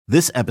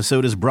This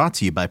episode is brought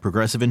to you by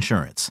Progressive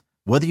Insurance.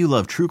 Whether you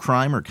love true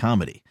crime or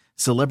comedy,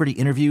 celebrity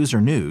interviews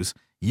or news,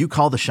 you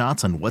call the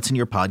shots on what's in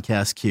your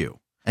podcast queue.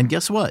 And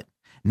guess what?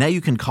 Now you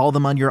can call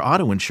them on your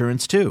auto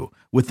insurance too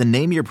with the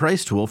Name Your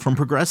Price tool from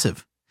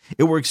Progressive.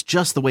 It works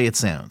just the way it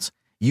sounds.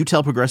 You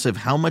tell Progressive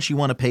how much you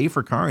want to pay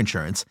for car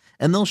insurance,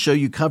 and they'll show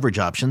you coverage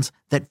options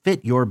that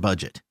fit your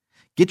budget.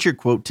 Get your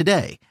quote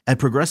today at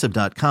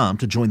Progressive.com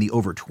to join the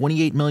over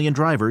 28 million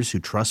drivers who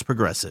trust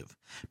Progressive.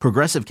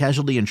 Progressive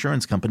Casualty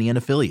Insurance Company and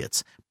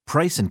Affiliates.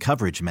 Price and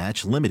coverage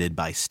match limited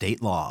by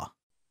state law.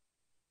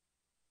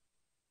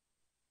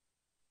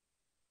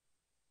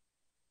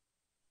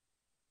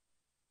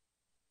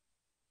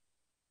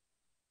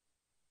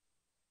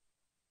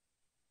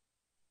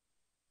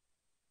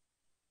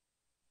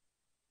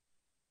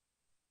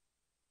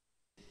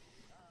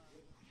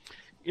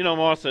 You know,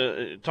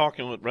 Martha,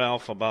 talking with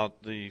Ralph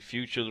about the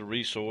future of the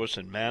resource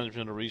and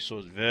management of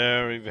resource,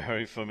 very,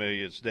 very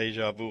familiar. It's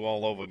deja vu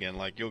all over again.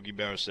 Like Yogi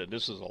Berra said,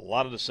 this is a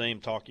lot of the same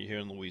talk you hear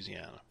in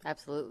Louisiana.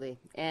 Absolutely.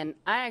 And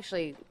I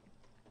actually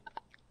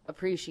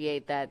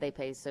appreciate that they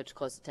pay such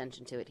close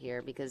attention to it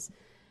here because,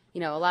 you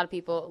know, a lot of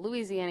people,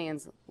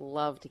 Louisianians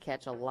love to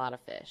catch a lot of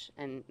fish.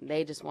 And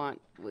they just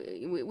want,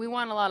 we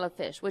want a lot of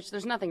fish, which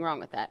there's nothing wrong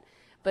with that.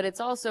 But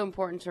it's also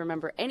important to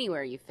remember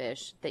anywhere you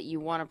fish that you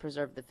want to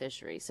preserve the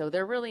fishery. So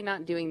they're really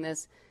not doing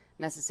this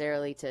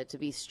necessarily to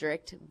be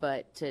strict,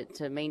 but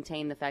to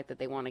maintain the fact that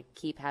they want to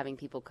keep having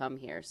people come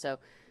here. So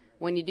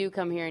when you do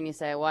come here and you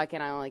say, why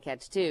can I only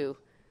catch 2?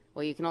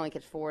 Well, you can only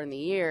catch 4 in the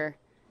year.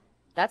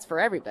 That's for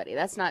everybody.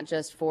 That's not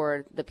just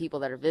for the people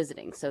that are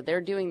visiting. So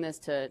they're doing this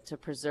to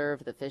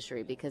preserve the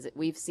fishery because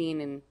we've seen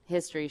in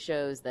history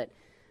shows that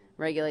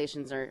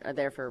regulations are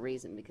there for a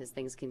reason because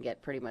things can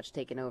get pretty much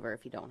taken over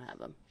if you don't have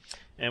them.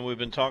 And we've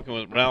been talking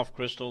with Ralph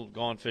Crystal,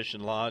 Gone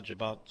Fishing Lodge,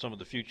 about some of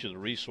the future of the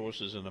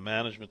resources and the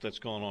management that's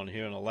going on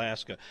here in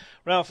Alaska.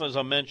 Ralph, as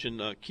I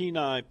mentioned,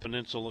 Kenai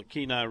Peninsula,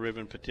 Kenai River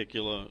in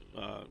particular,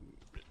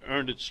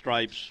 earned its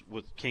stripes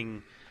with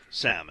king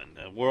salmon.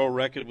 A world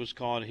record was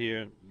caught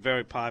here,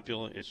 very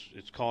popular.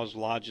 It's caused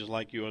lodges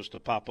like yours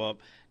to pop up,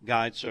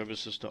 guide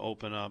services to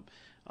open up.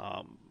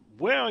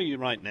 Where are you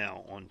right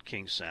now on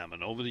king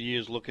salmon? Over the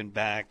years, looking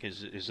back,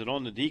 is it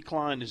on the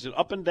decline? Is it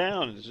up and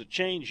down? Does it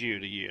change year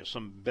to year?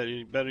 Some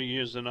better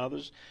years than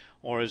others,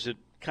 or is it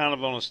kind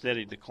of on a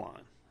steady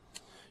decline?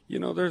 You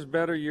know, there's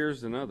better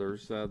years than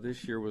others.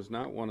 This year was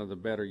not one of the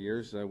better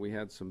years. We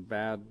had some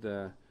bad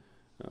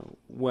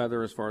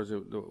weather as far as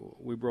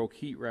we broke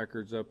heat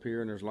records up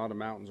here, and there's a lot of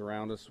mountains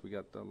around us. We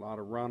got a lot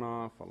of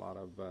runoff, a lot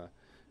of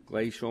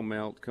glacial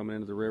melt coming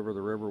into the river.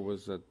 The river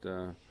was at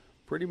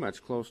pretty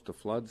much close to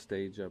flood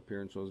stage up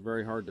here, and so it was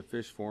very hard to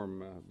fish for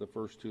them the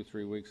first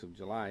 2-3 weeks of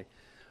July.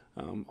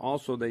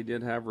 Also, they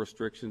did have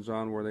restrictions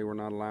on where they were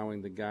not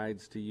allowing the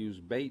guides to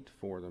use bait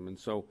for them, and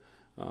so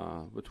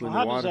between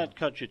how the water, does that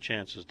cut your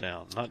chances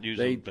down? Not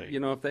using bait. You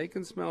know, if they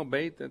can smell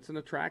bait, that's an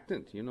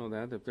attractant. You know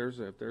that if there's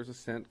a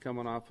scent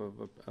coming off of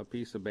a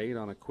piece of bait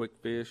on a quick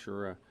fish,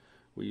 or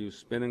we use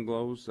spinning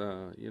glows,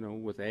 you know,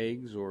 with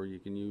eggs, or you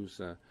can use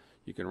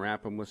you can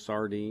wrap them with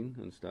sardine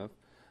and stuff.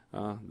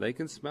 They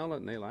can smell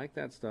it and they like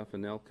that stuff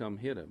and they'll come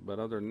hit it. But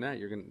other than that,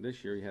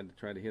 this year you had to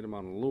try to hit them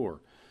on a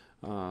lure.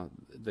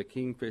 The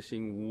king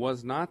fishing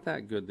was not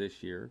that good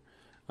this year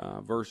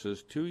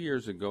versus 2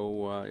 years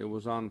ago. It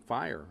was on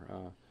fire.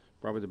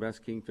 Probably the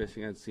best king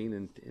fishing I'd seen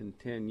in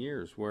 10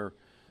 years, where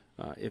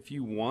if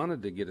you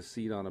wanted to get a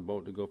seat on a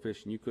boat to go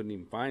fishing, you couldn't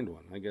even find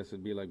one. I guess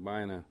it'd be like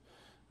buying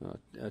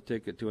a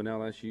ticket to an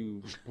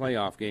LSU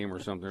playoff game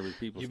or something.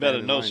 People you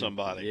better know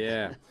somebody.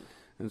 Yeah.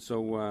 And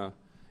so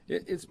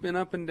it's been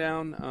up and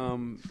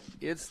down.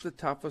 It's the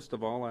toughest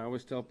of all. I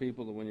always tell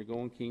people that when you're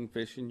going king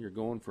fishing, you're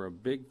going for a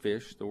big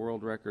fish. The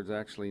world record's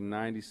actually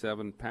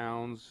 97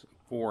 pounds,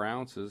 4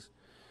 ounces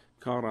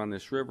caught on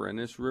this river. And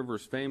this river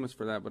is famous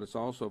for that, but it's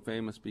also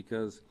famous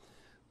because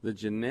the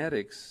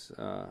genetics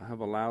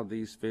have allowed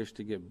these fish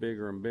to get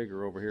bigger and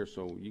bigger over here.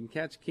 So you can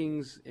catch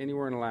kings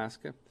anywhere in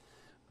Alaska,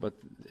 but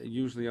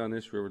usually on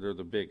this river, they're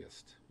the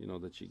biggest, you know,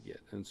 that you get.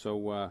 And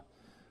so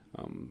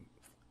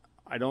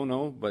I don't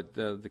know, but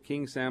the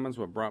king salmon's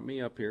what brought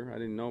me up here. I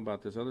didn't know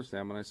about this other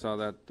salmon. I saw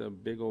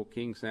that big old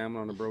king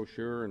salmon on the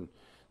brochure, and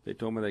they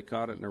told me they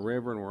caught it in the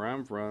river. And where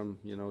I'm from,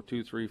 you know,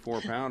 2, 3,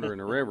 4 pounder in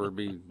the river would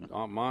be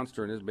a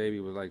monster, and this baby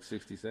was like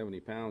 60,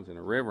 70 pounds in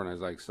a river. And I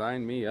was like,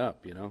 sign me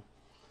up, you know.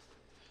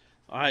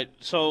 All right,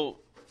 so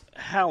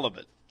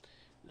halibut.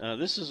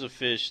 This is a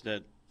fish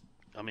that,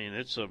 I mean,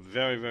 it's a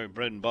very, very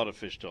bread and butter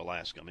fish to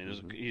Alaska. I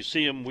mean, you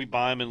see them. We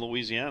buy them in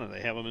Louisiana. They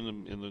have them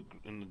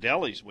in the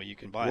delis where you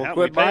can buy. Well,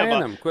 quit buying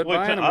them.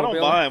 I don't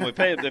buy them.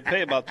 They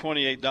pay about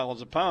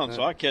 $28 a pound.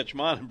 So I catch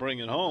mine and bring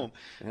it home.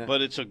 Yeah.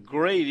 But it's a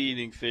great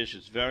eating fish.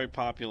 It's very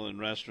popular in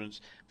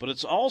restaurants. But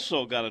it's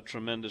also got a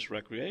tremendous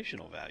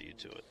recreational value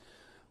to it.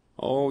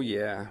 Oh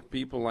yeah,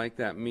 people like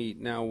that meat.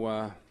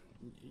 Now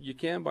you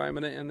can buy them,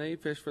 and they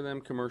fish for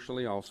them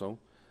commercially also.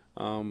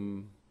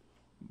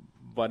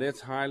 But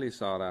it's highly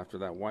sought after,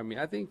 that white meat.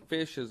 I think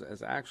fish is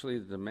actually,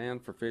 the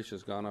demand for fish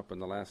has gone up in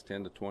the last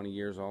 10 to 20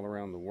 years all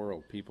around the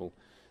world. People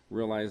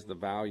realize the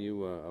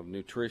value of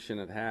nutrition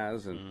it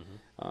has, and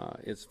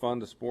it's fun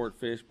to sport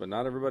fish, but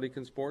not everybody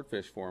can sport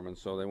fish for them, and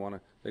so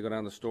they go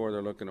down the store,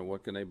 they're looking at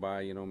what can they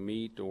buy,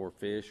 meat or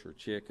fish or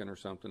chicken or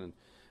something, and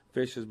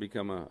fish has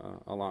become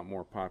a lot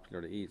more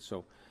popular to eat.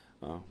 So,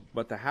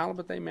 but the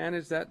halibut, they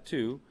manage that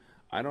too.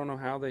 I don't know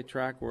how they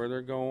track where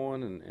they're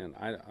going, and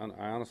I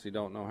honestly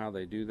don't know how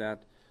they do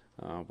that.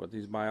 But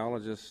these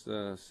biologists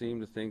seem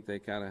to think they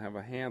kind of have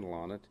a handle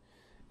on it,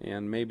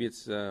 and maybe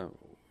it's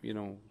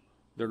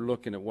they're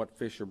looking at what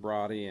fish are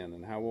brought in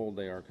and how old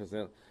they are, because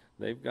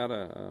they've got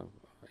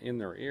in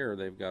their ear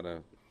they've got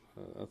a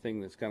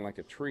thing that's kind of like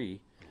a tree.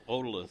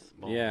 Otolith.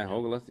 Yeah,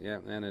 otolith. Yeah,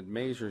 and it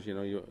measures.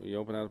 You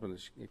open it up and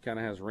it kind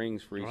of has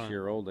rings for each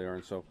year old they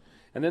are,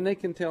 and then they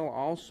can tell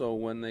also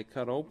when they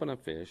cut open a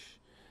fish.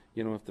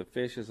 If the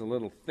fish is a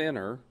little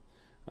thinner,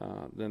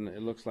 then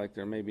it looks like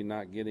they're maybe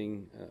not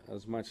getting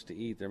as much to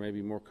eat. There may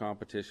be more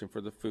competition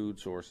for the food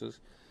sources.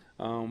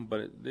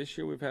 But this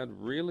year we've had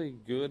really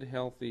good,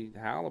 healthy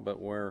halibut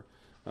where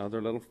they're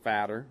a little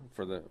fatter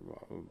for the,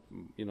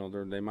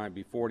 they might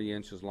be 40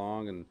 inches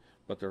long,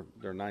 but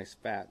they're nice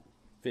fat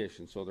fish,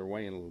 and so they're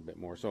weighing a little bit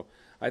more. So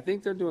I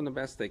think they're doing the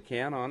best they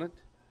can on it.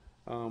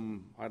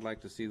 I'd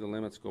like to see the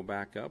limits go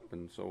back up,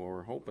 and so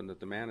we're hoping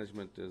that the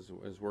management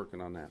is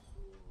working on that.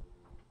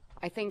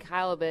 I think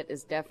halibut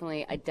is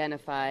definitely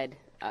identified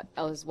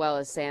as well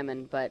as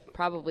salmon, but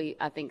probably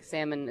I think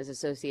salmon is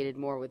associated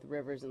more with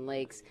rivers and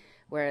lakes,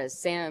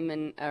 whereas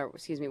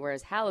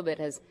halibut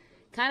has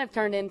kind of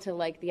turned into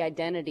like the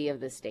identity of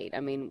the state.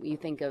 I mean, you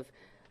think of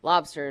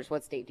lobsters,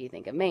 what state do you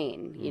think of?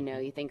 Maine.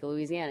 You think of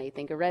Louisiana, you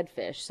think of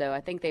redfish. So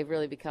I think they've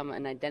really become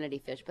an identity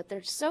fish, but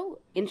they're so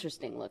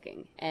interesting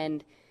looking.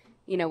 And,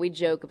 we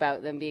joke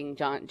about them being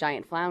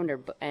giant flounder,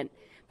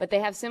 but they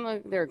have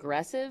they're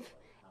aggressive.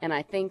 And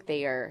I think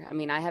they are,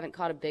 I haven't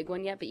caught a big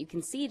one yet, but you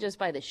can see just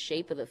by the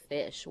shape of the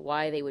fish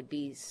why they would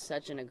be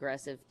such an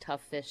aggressive,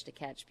 tough fish to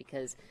catch,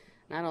 because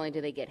not only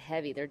do they get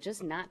heavy, they're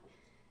just not,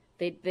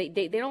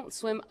 they don't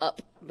swim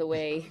up the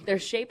way, their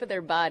shape of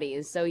their body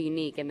is so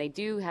unique, and they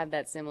do have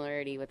that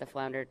similarity with the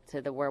flounder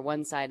to where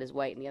one side is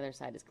white and the other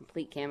side is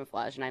complete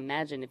camouflage. And I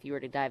imagine if you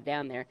were to dive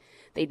down there,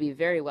 they'd be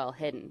very well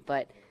hidden.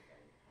 But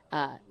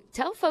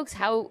tell folks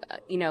how,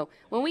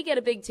 when we get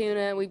a big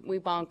tuna, we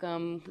bonk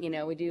them,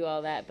 we do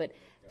all that, but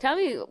tell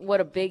me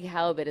what a big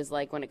halibut is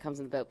like when it comes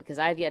in the boat, because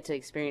I've yet to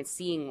experience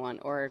seeing one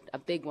or a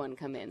big one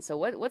come in. So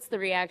what's the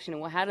reaction,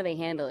 and how do they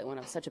handle it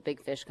when such a big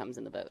fish comes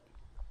in the boat?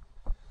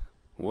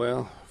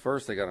 Well,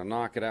 first they got to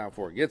knock it out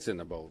before it gets in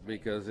the boat,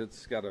 because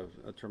it's got a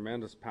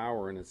tremendous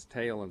power in its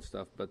tail and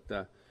stuff.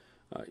 But,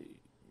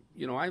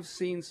 I've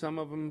seen some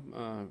of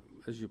them,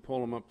 as you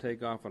pull them up,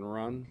 take off and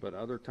run. But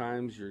other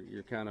times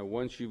you're kind of,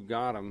 once you've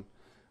got them,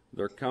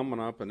 they're coming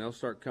up, and they'll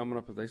start coming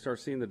up if they start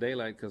seeing the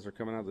daylight, because they're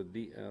coming out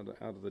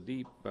of the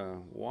deep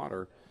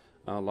water.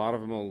 A lot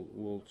of them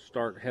will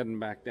start heading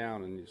back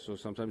down, and so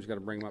sometimes you got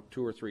to bring them up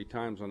 2 or 3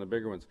 times on the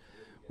bigger ones.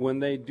 When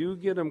they do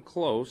get them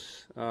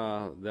close,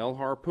 they'll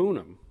harpoon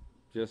them,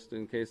 just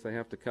in case they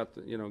have to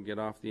get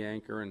off the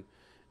anchor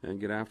and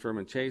get after them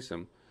and chase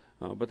them.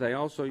 But they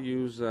also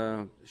use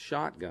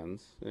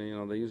shotguns. They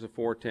use a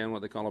 410,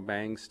 what they call a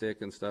bang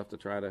stick and stuff, to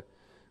try to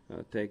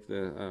take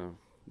the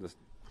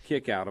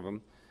kick out of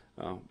them.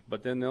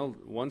 But then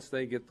once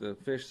they get the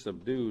fish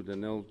subdued,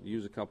 then they'll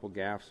use a couple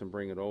gaffs and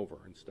bring it over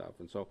and stuff.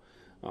 And so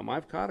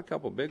I've caught a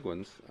couple big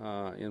ones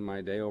in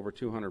my day, over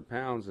 200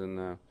 pounds.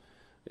 And,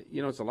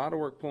 it's a lot of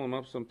work pulling them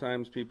up.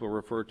 Sometimes people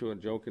refer to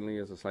it jokingly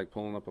as it's like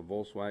pulling up a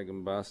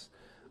Volkswagen bus.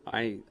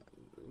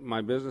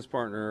 My business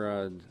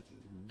partner,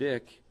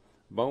 Dick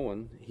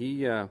Bowen,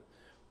 he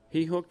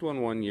hooked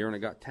one year, and it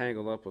got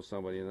tangled up with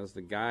somebody. And as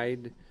the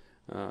guide,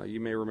 you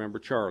may remember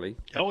Charlie.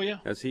 Oh, yeah.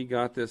 As he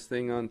got this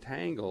thing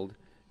untangled,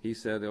 he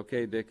said,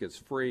 "Okay, Dick, it's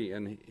free,"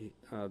 and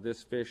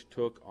this fish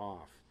took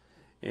off.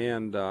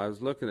 And I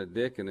was looking at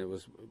Dick, and it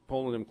was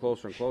pulling him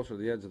closer and closer to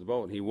the edge of the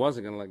boat, and he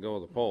wasn't going to let go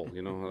of the pole.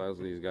 As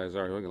these guys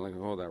are, he wasn't going to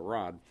let go of that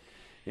rod.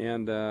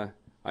 And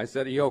I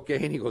said, "Are you okay?"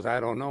 And he goes,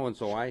 "I don't know." And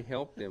so I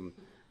helped him,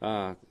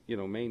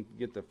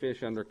 get the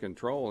fish under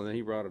control, and then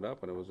he brought it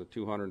up, and it was a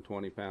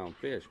 220-pound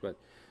fish.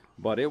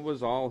 But it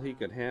was all he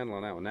could handle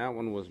on that one. That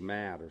one was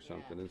mad or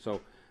something. And so,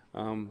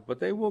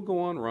 but they will go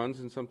on runs,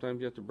 and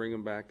sometimes you have to bring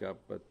them back up.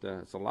 But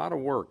it's a lot of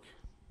work.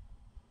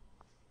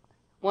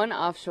 One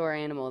offshore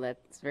animal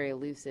that's very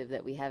elusive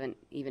that we haven't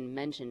even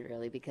mentioned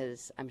really,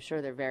 because I'm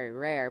sure they're very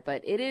rare,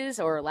 but it is,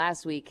 or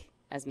last week,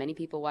 as many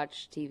people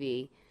watch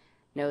TV,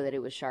 know that it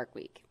was Shark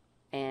Week.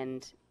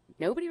 And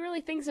nobody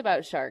really thinks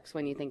about sharks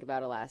when you think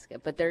about Alaska,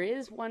 but there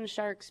is one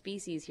shark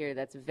species here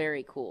that's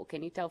very cool.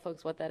 Can you tell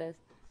folks what that is?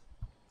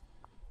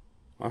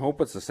 I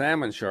hope it's a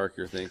salmon shark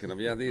you're thinking of.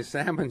 Yeah, these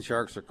salmon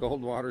sharks are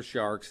cold water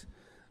sharks.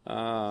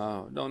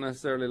 Don't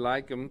necessarily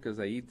like them because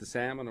they eat the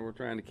salmon that we're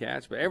trying to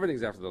catch, but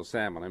everything's after those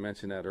salmon. I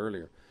mentioned that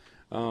earlier.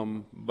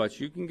 But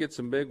you can get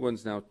some big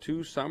ones now.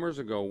 2 summers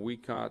ago, we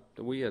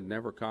had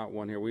never caught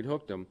one here. We'd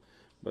hooked them,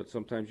 but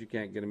sometimes you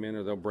can't get them in,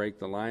 or they'll break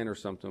the line or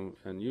something.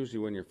 And usually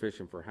when you're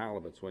fishing for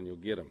halibuts, when you'll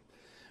get them.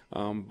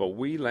 But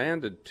we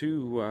landed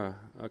two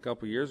a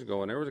couple years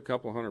ago, and there was a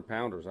couple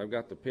 100-pounders. I've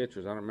got the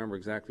pictures. I don't remember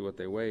exactly what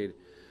they weighed,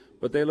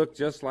 but they looked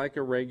just like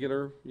a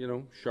regular,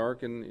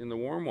 shark in the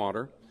warm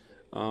water.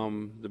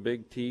 The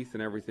big teeth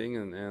and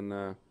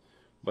everything,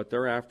 but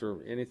they're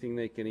after anything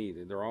they can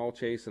eat. They're all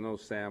chasing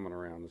those salmon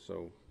around.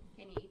 So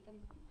Can you eat them?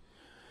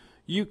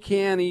 you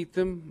can eat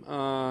them.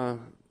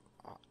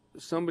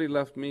 Somebody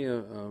left me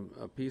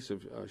a piece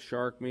of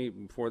shark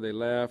meat before they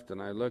left,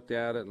 and I looked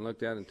at it,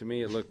 and to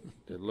me it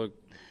looked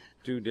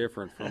too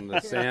different from the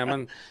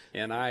salmon,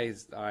 and I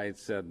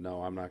said,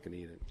 no, I'm not going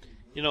to eat it.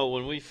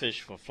 When we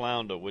fish for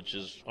flounder, which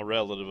is a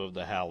relative of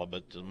the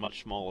halibut, a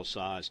much smaller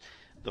size,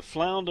 the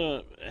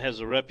flounder has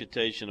a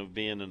reputation of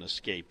being an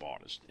escape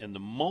artist. And the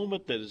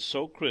moment that is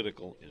so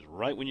critical is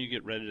right when you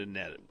get ready to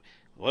net it.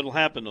 What'll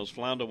happen, those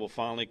flounder will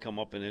finally come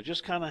up and they'll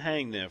just kind of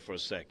hang there for a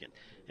second.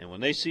 And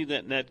when they see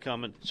that net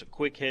coming, it's a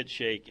quick head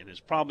shake, and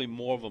it's probably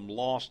more of them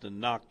lost and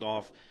knocked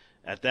off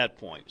at that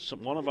point. So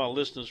one of our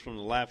listeners from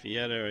the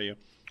Lafayette area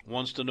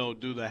wants to know,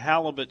 do the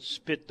halibut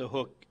spit the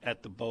hook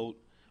at the boat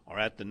or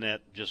at the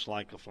net just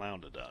like the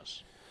flounder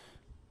does?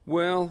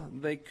 Well,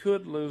 they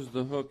could lose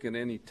the hook at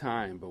any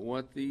time, but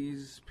what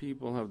these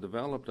people have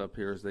developed up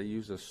here is they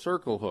use a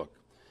circle hook.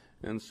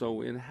 And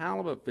so in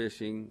halibut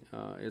fishing,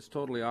 it's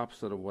totally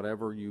opposite of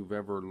whatever you've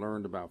ever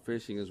learned about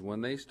fishing, is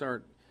when they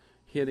start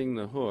hitting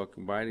the hook,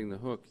 biting the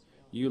hook,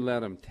 you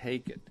let them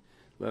take it.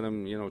 Let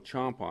them,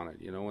 chomp on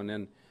it, and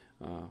then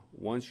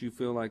once you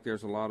feel like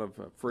there's a lot of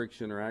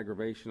friction or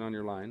aggravation on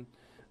your line,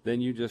 then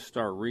you just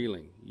start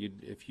reeling.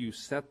 If you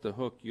set the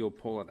hook, you'll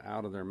pull it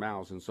out of their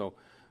mouths. And so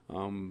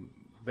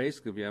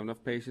basically, if you have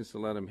enough patience to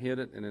let them hit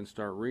it and then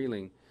start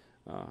reeling,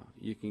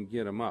 you can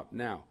get them up.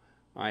 Now,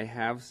 I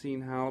have seen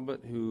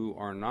halibut who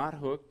are not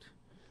hooked.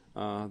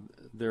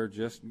 They're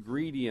just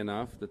greedy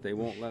enough that they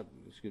won't let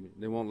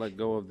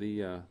go of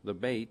the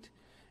bait.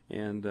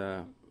 And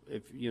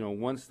if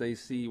once they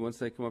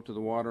come up to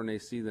the water and they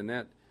see the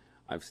net,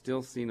 I've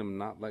still seen them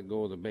not let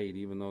go of the bait,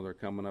 even though they're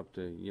coming up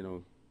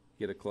to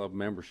get a club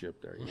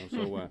membership there.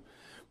 So,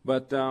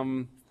 but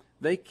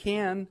they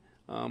can.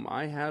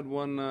 I had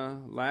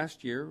one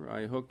last year.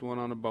 I hooked one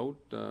on a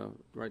boat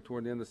right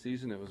toward the end of the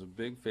season. It was a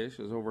big fish.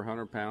 It was over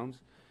 100 pounds.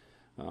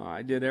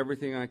 I did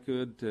everything I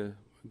could to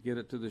get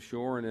it to the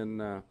shore, and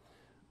then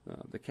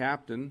the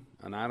captain,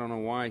 and I don't know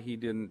why he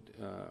didn't,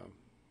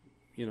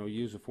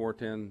 use a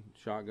 410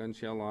 shotgun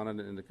shell on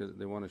it, and because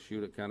they want to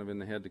shoot it kind of in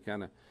the head to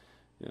kind of,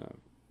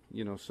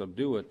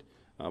 subdue it.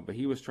 But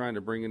he was trying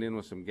to bring it in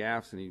with some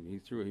gaffs, and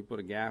he put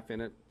a gaff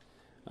in it,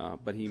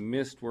 but he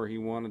missed where he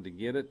wanted to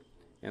get it,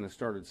 and it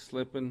started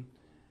slipping.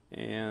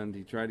 And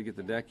he tried to get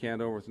the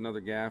deckhand over with another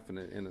gaff, and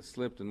it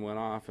slipped and went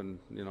off. And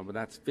but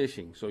that's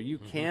fishing, so you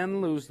can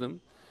lose them.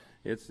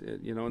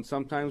 And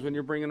sometimes when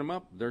you're bringing them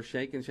up, they're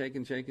shaking,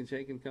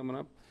 coming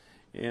up,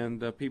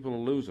 and people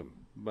will lose them.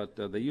 But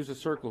they use a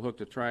circle hook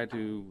to try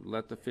to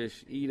let the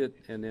fish eat it,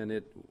 and then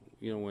it,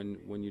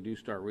 when you do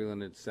start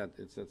reeling, it sets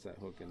that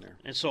hook in there.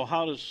 And so,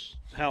 how does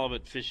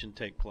halibut fishing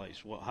take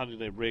place? Well, how do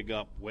they rig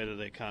up? Where do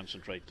they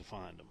concentrate to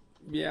find them?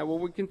 Yeah, well,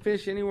 we can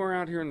fish anywhere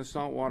out here in the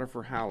saltwater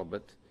for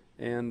halibut.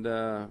 And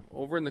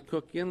over in the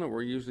Cook Inlet,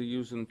 we're usually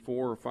using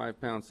 4 or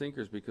 5 pound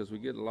sinkers because we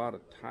get a lot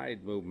of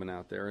tide movement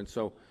out there. And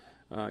so,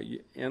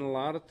 and a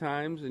lot of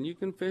times, and you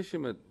can fish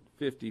them at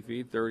 50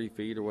 feet, 30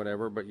 feet or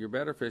whatever, but your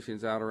better fishing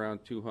is out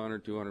around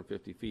 200,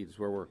 250 feet. It's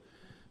where we're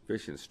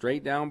fishing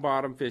straight down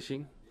bottom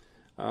fishing.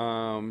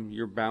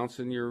 You're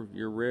bouncing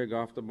your rig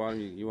off the bottom.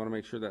 You want to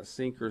make sure that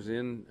sinker's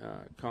in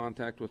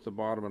contact with the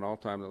bottom at all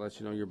times. That lets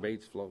you know your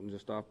bait's floating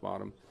just off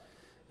bottom.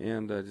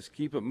 And just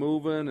keep it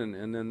moving,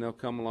 and then they'll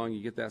come along.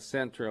 You get that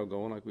scent trail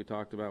going, like we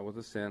talked about with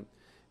the scent,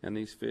 and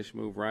these fish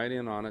move right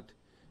in on it,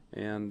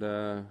 and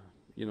then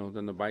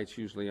the bite's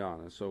usually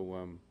on. And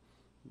so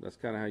that's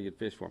kind of how you'd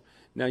fish for them.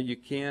 Now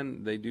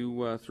they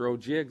do throw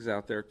jigs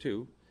out there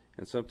too,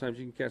 and sometimes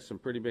you can catch some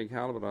pretty big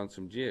halibut on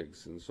some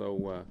jigs, and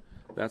so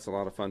that's a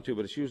lot of fun too.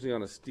 But it's usually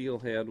on a steel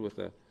head with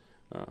a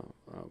what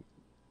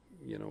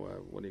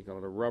do you call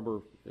it, a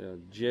rubber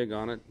jig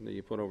on it that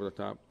you put over the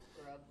top.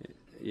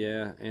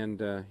 Yeah,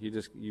 and you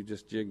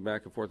just jig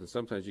back and forth, and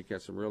sometimes you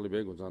catch some really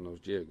big ones on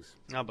those jigs.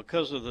 Now,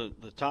 because of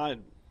the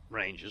tide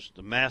ranges,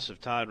 the massive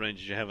tide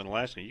ranges you have in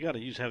Alaska, you got to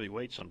use heavy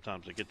weights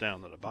sometimes to get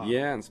down to the bottom.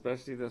 Yeah, and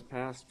especially this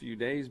past few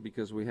days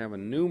because we have a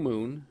new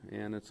moon,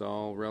 and it's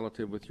all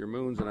relative with your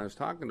moons. And I was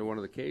talking to one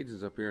of the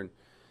Cajuns up here,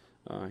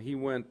 and he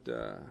went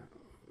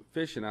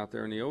fishing out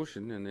there in the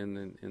ocean and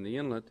in the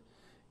inlet,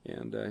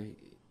 and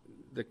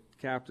the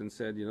captain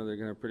said, they're going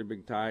to have a pretty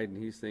big tide, and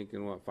he's thinking,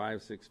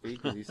 5-6 feet?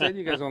 Because he said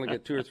you guys only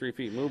get 2 or 3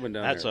 feet moving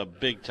down That's there. That's a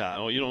big tide.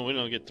 Oh, we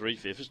don't get 3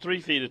 feet. If it's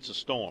 3 feet, it's a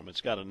storm.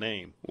 It's got a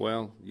name.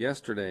 Well,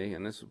 yesterday,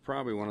 and this is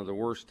probably one of the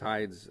worst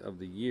tides of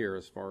the year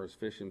as far as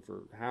fishing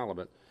for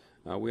halibut,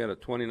 we had a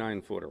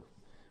 29-footer,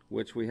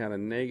 which we had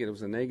it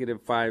was a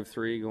negative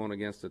 5.3 going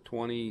against a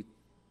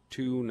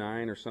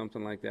 22.9 or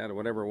something like that, or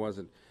whatever it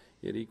was.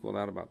 It equaled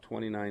out about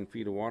 29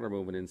 feet of water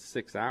movement in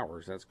 6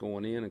 hours. That's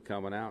going in and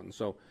coming out. And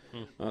so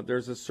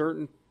there's a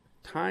certain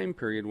time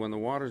period when the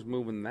water's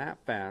moving that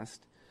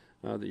fast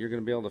that you're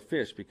going to be able to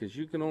fish, because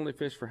you can only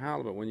fish for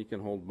halibut when you can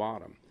hold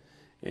bottom.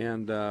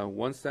 And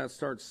once that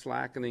starts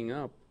slackening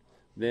up,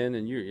 then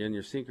and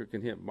your sinker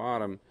can hit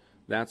bottom,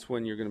 that's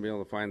when you're going to be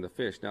able to find the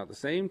fish. Now, at the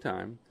same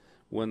time,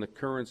 when the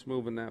current's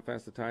moving that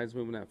fast, the tide's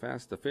moving that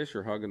fast, the fish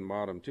are hugging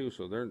bottom too.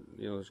 So there's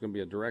going to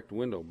be a direct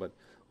window. But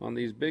on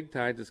these big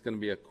tides, it's going to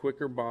be a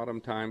quicker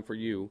bottom time for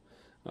you.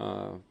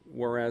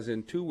 Whereas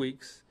in 2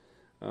 weeks,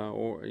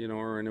 or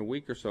in a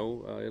week or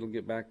so, it'll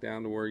get back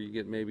down to where you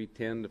get maybe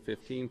 10 to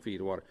 15 feet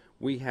of water.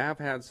 We have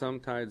had some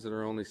tides that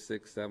are only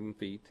 6, 7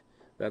 feet.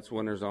 That's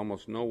when there's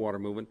almost no water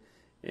moving.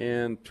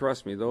 And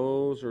trust me,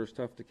 those are as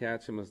tough to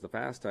catch them as the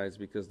fast tides,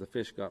 because the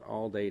fish got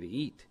all day to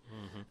eat.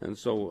 Mm-hmm. And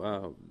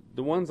so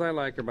the ones I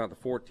like are about the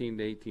 14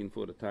 to 18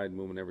 foot of tide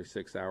moving every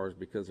 6 hours,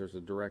 because there's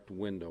a direct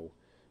window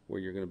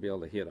where you're going to be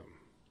able to hit them.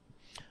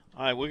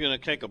 All right, we're going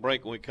to take a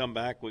break. When we come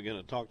back, we're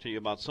going to talk to you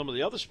about some of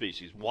the other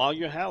species while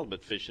you're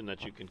halibut fishing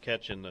that you can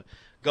catch in the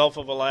Gulf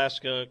of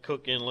Alaska,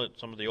 Cook Inlet,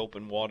 some of the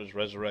open waters,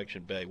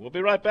 Resurrection Bay. We'll be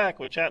right back.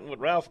 We're chatting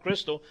with Ralph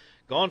Crystal,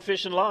 Gone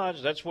Fishing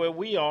Lodge. That's where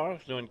we are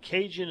doing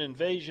Cajun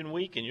Invasion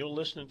Week, and you're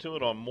listening to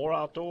it on More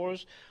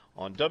Outdoors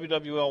on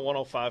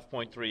WWL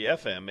 105.3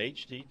 FM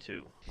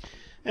HD2.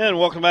 And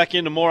welcome back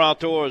into More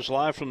Outdoors,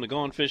 live from the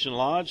Gone Fishing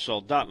Lodge,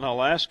 Soldotna,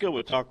 Alaska.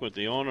 We're talking with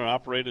the owner,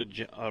 operator,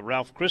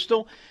 Ralph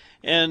Crystal.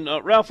 And,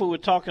 Ralph, we were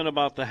talking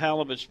about the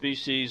halibut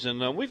species,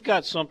 and we've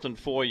got something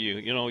for you.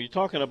 You're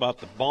talking about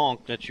the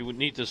bonk, that you would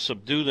need to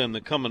subdue them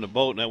to come in the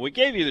boat. Now, we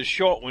gave you the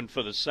short one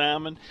for the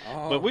salmon,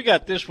 but we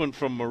got this one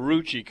from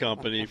Marucci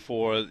Company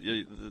for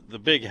the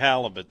big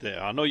halibut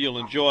there. I know you'll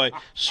enjoy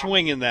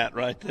swinging that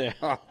right there.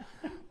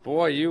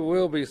 Boy, you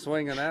will be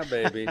swinging that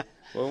baby.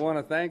 We want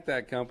to thank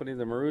that company,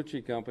 the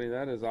Marucci Company.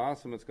 That is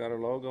awesome. It's got our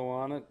logo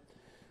on it.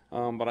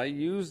 But I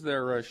used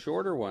their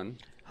shorter one.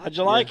 How'd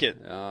you like it?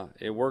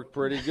 It worked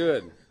pretty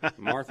good.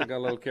 Martha got a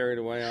little carried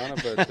away on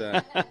it, but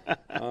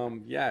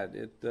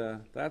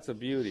that's a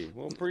beauty.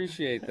 We'll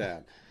appreciate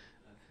that.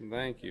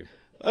 Thank you.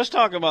 Let's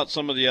talk about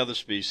some of the other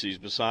species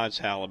besides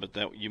halibut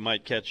that you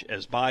might catch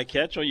as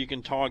bycatch, or you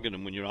can target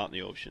them when you're out in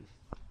the ocean.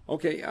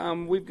 Okay,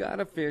 we've got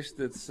a fish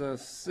that's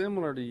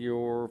similar to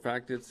your. In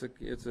fact, it's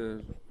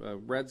a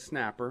red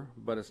snapper,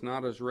 but it's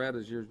not as red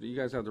as yours. You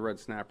guys have the red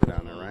snapper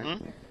down there, right?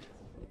 Mm-hmm.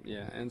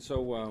 Yeah, and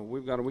so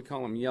we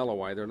call them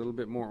yellow eye. They're a little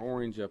bit more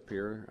orange up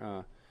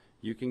here.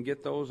 You can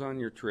get those on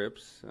your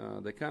trips.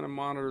 They kind of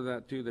monitor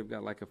that too. They've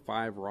got like a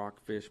 5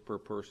 rockfish per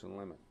person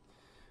limit.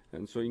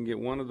 And so you can get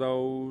one of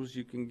those.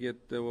 You can get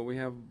we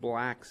have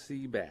black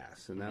sea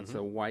bass, and that's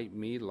a white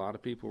meat. A lot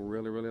of people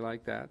really, really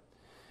like that.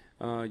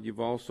 You've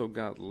also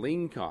got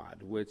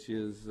lingcod, which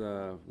is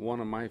one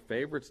of my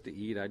favorites to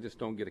eat. I just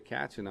don't get to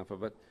catch enough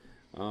of it.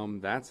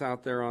 That's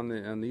out there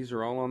and these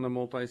are all on the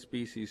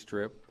multi-species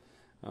trip.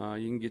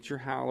 You can get your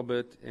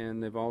halibut,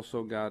 and they've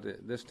also got,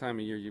 this time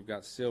of year, you've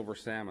got silver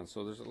salmon.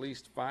 So there's at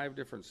least 5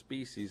 different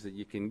species that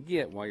you can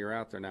get while you're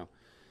out there. Now,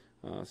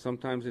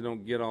 sometimes they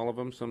don't get all of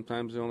them.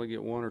 Sometimes they only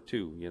get 1 or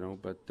 2,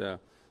 but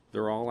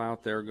they're all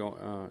out there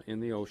in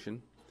the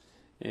ocean.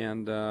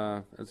 And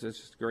it's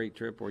just a great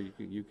trip where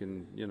you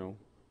can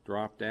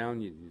drop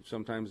down.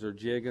 Sometimes they're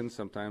jigging,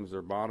 sometimes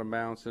they're bottom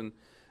bouncing.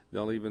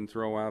 They'll even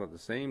throw out at the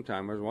same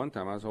time. There's one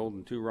time I was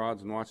holding 2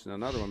 rods and watching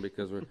another one,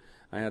 because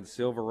I had a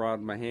silver rod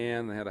in my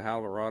hand, I had a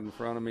halibut rod in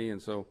front of me,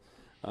 and so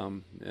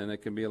and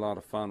it can be a lot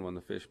of fun when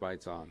the fish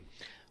bites on.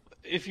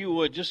 If you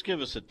would, just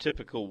give us a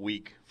typical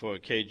week for a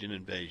Cajun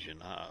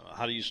Invasion.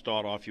 How do you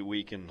start off your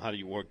week, and how do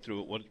you work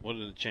through it? What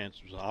are the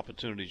chances, the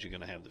opportunities you're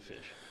going to have to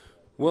fish?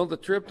 Well, the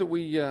trip that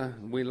we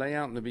lay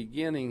out in the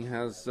beginning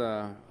has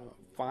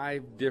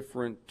 5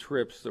 different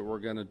trips that we're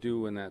going to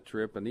do in that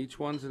trip, and each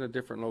one's in a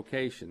different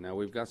location. Now,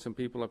 we've got some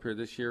people up here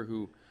this year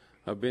who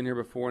have been here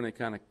before, and they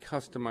kind of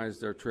customize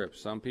their trips.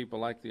 Some people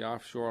like the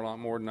offshore a lot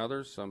more than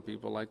others. Some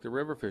people like the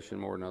river fishing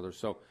more than others.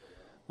 So,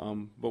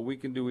 but we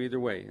can do either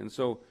way. And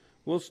so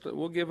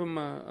we'll give them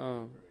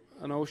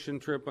an ocean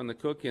trip on the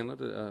Cook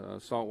Inlet,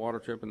 a saltwater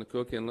trip in the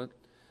Cook Inlet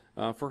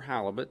for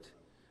halibut.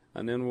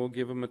 And then we'll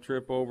give them a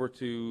trip over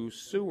to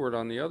Seward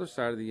on the other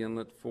side of the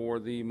inlet for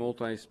the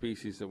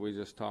multi-species that we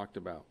just talked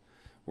about.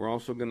 We're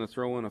also going to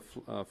throw in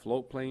a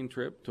float plane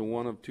trip to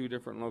one of 2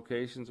 different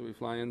locations that we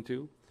fly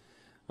into.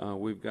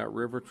 We've got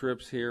river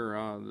trips here.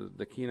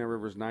 The Kenai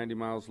River is 90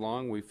 miles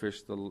long. We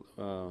fish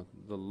the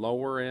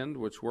lower end,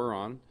 which we're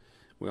on.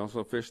 We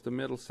also fish the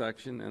middle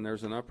section, and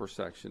there's an upper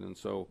section. And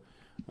so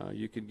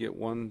you could get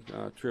one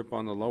trip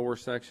on the lower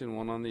section,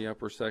 one on the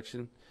upper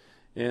section.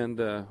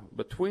 And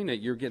between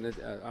it, you're getting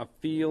a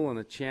feel and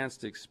a chance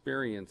to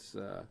experience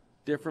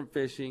different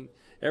fishing.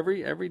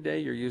 Every day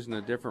you're using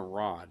a different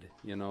rod,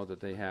 that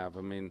they have.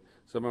 I mean,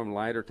 some of them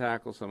lighter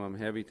tackle, some of them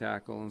heavy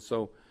tackle. And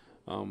so,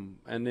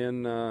 and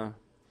then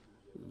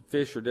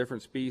fish are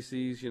different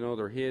species,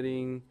 they're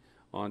hitting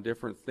on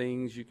different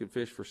things. You can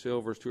fish for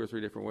silvers 2 or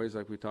 3 different ways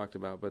like we talked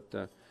about.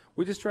 But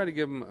we just try to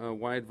give them a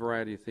wide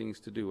variety of things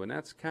to do. And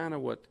that's kind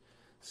of what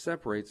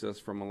separates us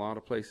from a lot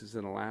of places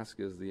in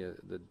Alaska, is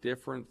the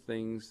different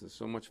things, there's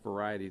so much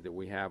variety that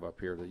we have up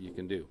here that you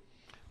can do.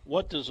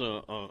 What does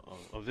a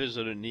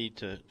visitor need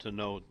to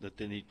know that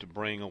they need to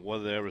bring, or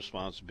what are their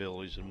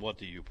responsibilities, and what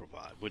do you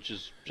provide, which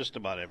is just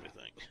about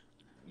everything?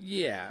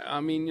 Yeah,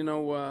 I mean,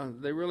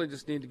 they really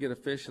just need to get a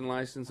fishing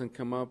license and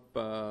come up.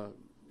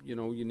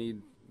 You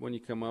need, when you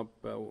come up,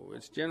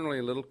 it's generally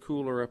a little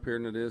cooler up here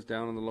than it is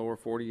down in the lower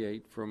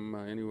 48 from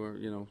anywhere,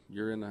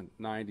 you're in the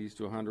 90s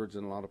to 100s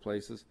in a lot of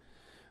places.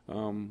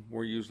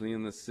 We're usually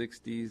in the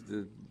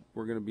 60s.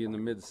 We're going to be in the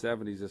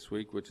mid-70s this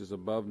week, which is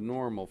above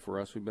normal for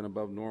us. We've been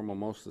above normal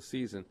most of the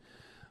season.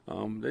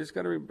 They just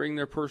got to bring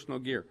their personal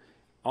gear.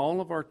 All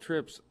of our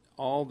trips,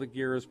 all the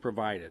gear is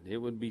provided. It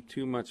would be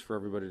too much for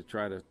everybody to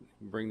try to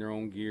bring their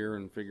own gear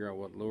and figure out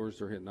what lures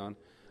they're hitting on.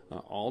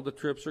 All the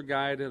trips are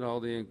guided. All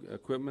the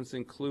equipment's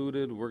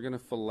included. We're going to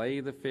fillet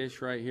the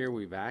fish right here.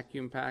 We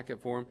vacuum pack it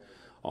for them.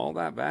 All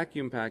that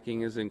vacuum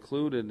packing is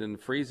included, and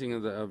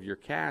freezing of your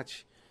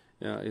catch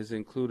is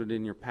included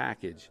in your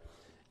package.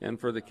 And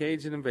for the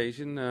Cajun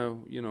Invasion,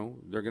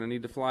 they're going to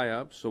need to fly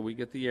up, so we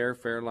get the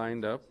airfare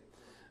lined up.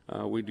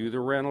 We do the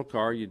rental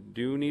car. You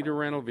do need a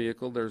rental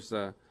vehicle. There's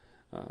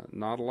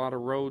not a lot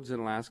of roads in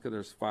Alaska.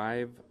 There's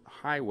 5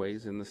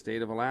 highways in the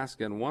state of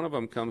Alaska, and one of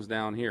them comes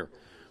down here.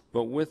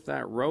 But with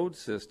that road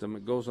system,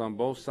 it goes on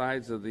both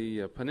sides of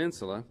the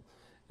peninsula.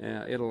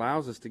 It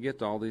allows us to get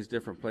to all these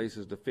different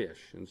places to fish.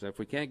 And so if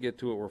we can't get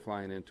to it, we're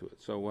flying into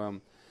it.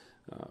 So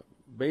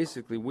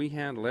basically, we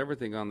handle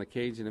everything on the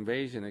Cajun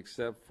Invasion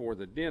except for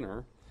the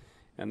dinner.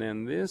 And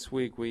then this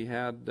week we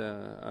had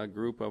a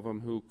group of them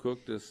who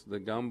cooked us the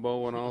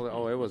gumbo and all that.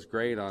 Oh, it was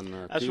great on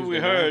That's Tuesday what we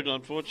night. heard.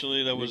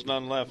 Unfortunately, there was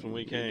none left when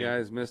we came. You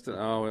guys missed it.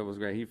 Oh, it was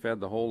great. He fed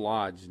the whole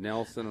lodge,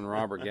 Nelson and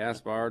Robert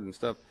Gaspard and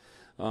stuff.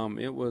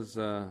 It was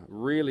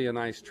really a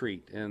nice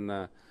treat. And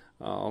a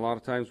lot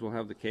of times we'll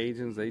have the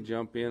Cajuns. They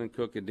jump in and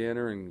cook a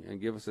dinner and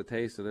give us a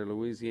taste of their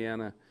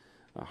Louisiana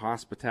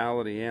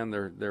hospitality and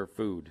their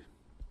food.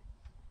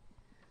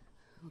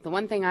 The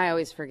one thing I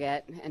always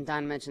forget, and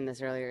Don mentioned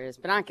this earlier, is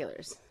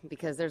binoculars,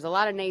 because there's a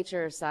lot of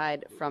nature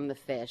aside from the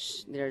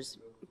fish. There's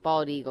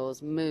bald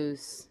eagles,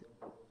 moose,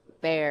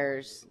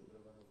 bears,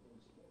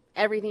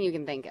 everything you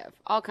can think of,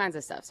 all kinds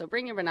of stuff. So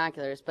bring your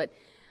binoculars. But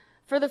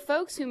for the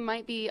folks who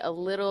might be a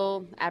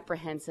little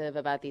apprehensive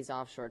about these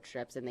offshore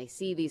trips, and they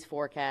see these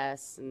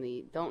forecasts and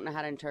they don't know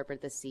how to interpret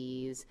the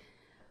seas,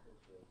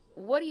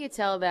 what do you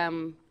tell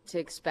them to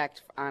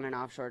expect on an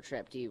offshore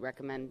trip? Do you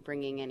recommend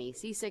bringing any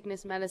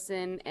seasickness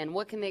medicine? And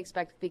what can they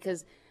expect?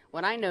 Because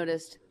what I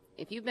noticed,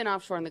 if you've been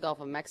offshore in the Gulf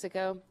of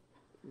Mexico,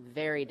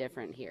 very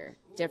different here.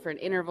 Different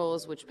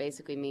intervals, which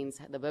basically means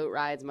the boat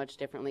rides much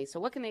differently. So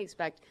what can they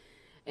expect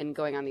in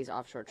going on these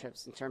offshore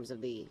trips in terms of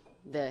the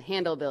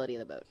handleability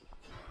of the boat?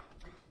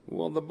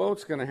 Well, the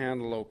boat's going to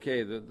handle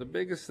okay. The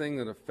biggest thing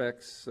that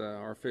affects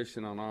our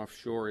fishing on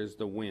offshore is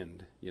the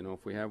wind.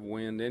 If we have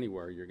wind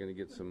anywhere, you're going to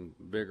get some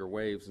bigger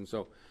waves. And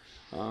so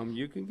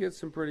you can get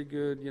some pretty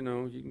good, you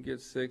can get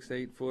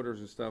 6-8 footers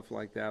and stuff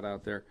like that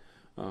out there.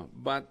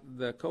 But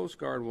the Coast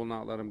Guard will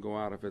not let them go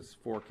out if it's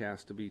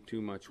forecast to be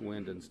too much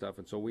wind and stuff.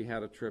 And so we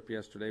had a trip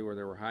yesterday where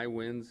there were high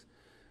winds,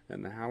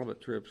 and the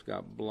halibut trips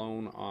got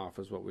blown off,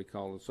 is what we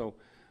call it. So,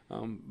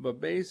 but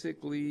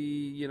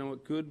basically,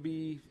 it could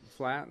be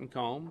flat and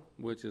calm,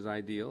 which is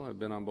ideal. I've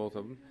been on both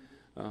of them.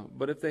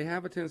 But if they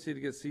have a tendency to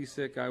get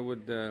seasick, I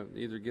would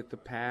either get the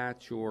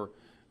patch, or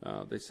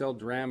they sell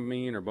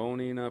Dramamine or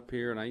Bonine up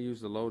here, and I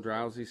use the low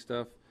drowsy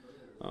stuff.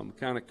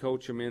 Kind of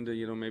coach them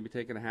into, maybe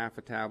taking a half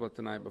a tablet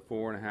the night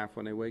before and a half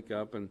when they wake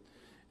up, and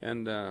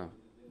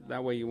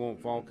that way you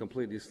won't fall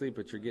completely asleep,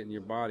 but you're getting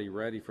your body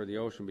ready for the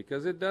ocean,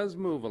 because it does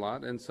move a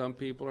lot, and some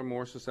people are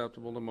more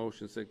susceptible to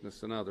motion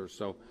sickness than others.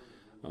 So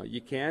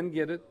you can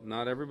get it.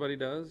 Not everybody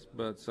does,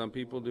 but some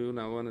people do.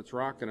 Now, when it's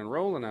rocking and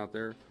rolling out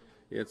there,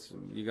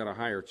 you got a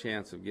higher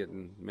chance of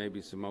getting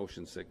maybe some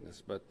motion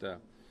sickness. But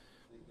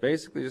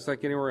basically, just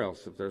like anywhere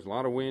else, if there's a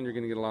lot of wind, you're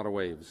going to get a lot of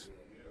waves.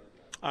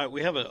 All right,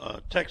 we have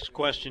a text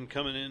question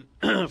coming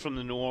in from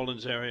the New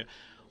Orleans area.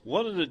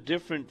 What are the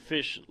different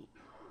fish,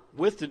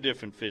 with the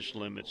different fish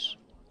limits,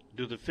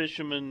 do the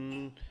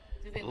fishermen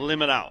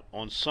limit out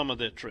on some of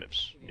their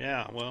trips?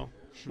 Yeah, well.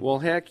 Well,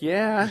 heck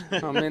yeah.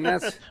 I mean,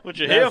 that's what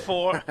you're here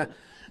for.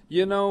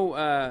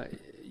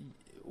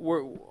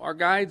 Our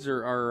guides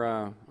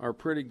are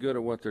pretty good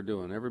at what they're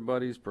doing.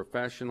 Everybody's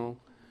professional.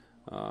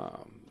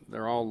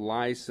 They're all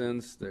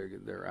licensed.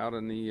 They're out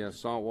in the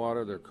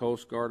saltwater. They're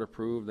Coast Guard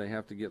approved. They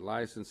have to get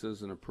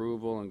licenses and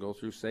approval and go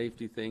through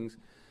safety things.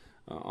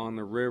 On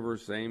the river,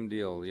 same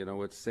deal.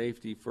 It's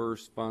safety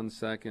first, fun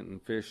second,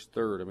 and fish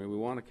third. I mean, we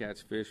want to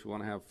catch fish. We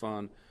want to have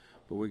fun,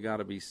 but we got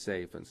to be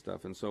safe and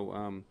stuff. And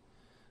so,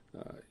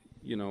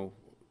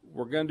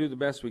 we're going to do the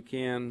best we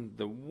can.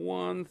 The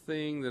one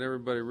thing that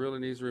everybody really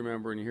needs to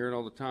remember, and you hear it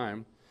all the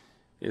time,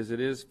 is it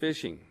is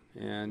fishing.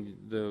 And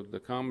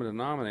the common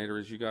denominator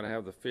is you got to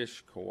have the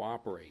fish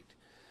cooperate.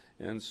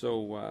 And so,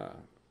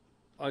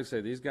 like I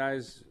say, these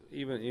guys,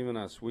 even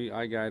us,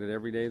 I guided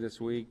every day this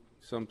week,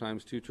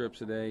 sometimes 2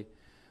 trips a day.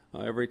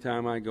 Every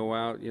time I go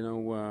out,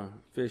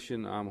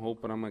 fishing, I'm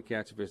hoping I'm going to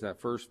catch a fish. That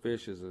first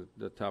fish is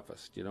the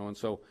toughest, and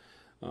so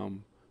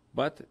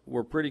But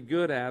we're pretty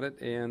good at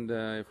it, and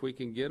if we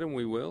can get them,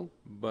 we will.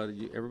 But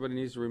everybody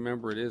needs to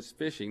remember it is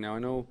fishing. Now, I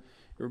know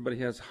everybody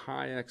has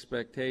high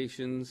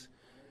expectations,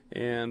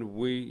 and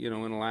we, in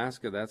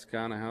Alaska, that's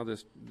kind of how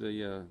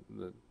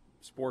the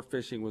sport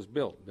fishing was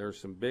built. There's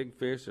some big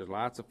fish. There's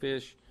lots of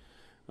fish.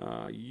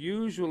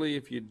 Usually,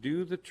 if you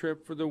do the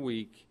trip for the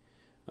week,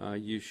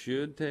 you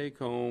should take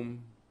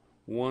home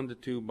 1 to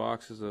 2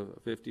 boxes of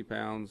 50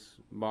 pounds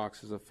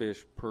boxes of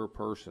fish per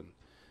person.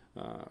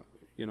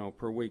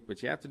 Per week,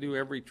 but you have to do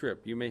every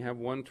trip. You may have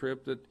one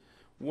trip that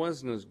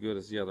wasn't as good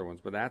as the other ones,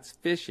 but that's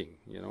fishing,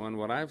 and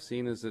what I've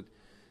seen is that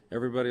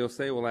everybody will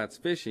say, well, that's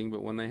fishing,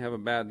 but when they have a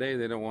bad day,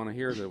 they don't want to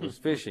hear that it was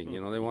fishing.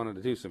 They wanted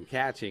to do some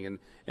catching,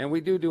 and we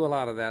do a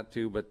lot of that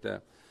too,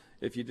 but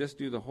if you just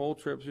do the whole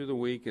trip through the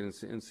week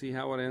and see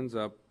how it ends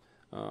up,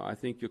 I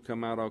think you'll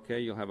come out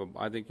okay.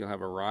 I think you'll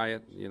have a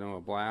riot, a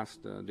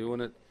blast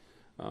doing it.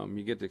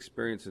 You get to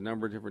experience a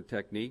number of different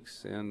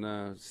techniques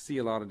and see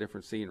a lot of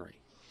different scenery.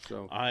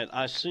 So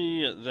I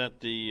see that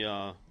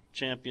the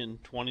champion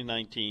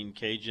 2019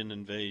 Cajun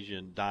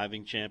Invasion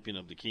diving champion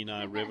of the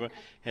Kenai River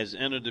has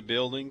entered the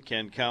building,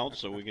 Ken Counts,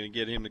 so we're going to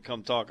get him to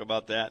come talk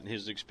about that and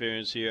his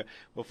experience here.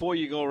 Before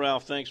you go,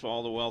 Ralph, thanks for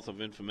all the wealth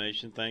of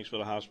information. Thanks for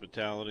the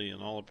hospitality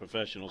and all the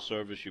professional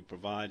service you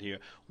provide here.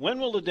 When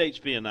will the dates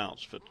be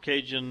announced for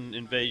Cajun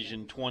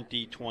Invasion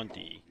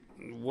 2020?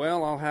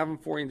 Well, I'll have them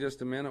for you in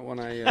just a minute when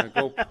I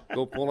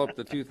go pull up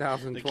the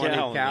 2020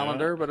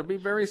 calendar, but it'll be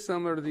very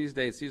similar to these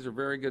dates. These are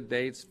very good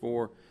dates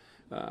for,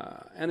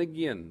 and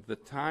again, the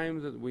time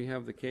that we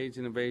have the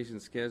Cajun Invasion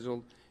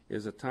scheduled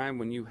is a time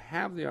when you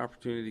have the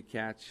opportunity to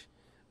catch.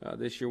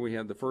 This year we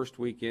had the first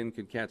weekend,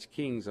 could catch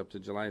kings up to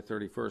July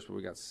 31st, but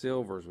we got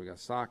silvers, we got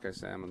sockeye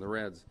salmon, the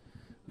reds,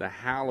 the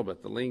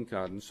halibut, the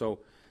lingcod, and so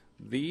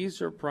these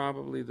are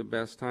probably the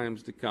best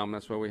times to come.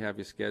 That's why we have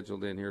you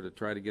scheduled in here to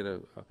try to get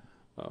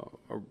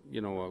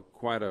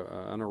quite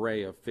an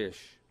array of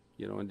fish,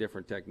 in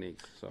different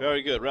techniques. So.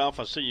 Very good. Ralph,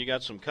 I see you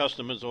got some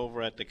customers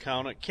over at the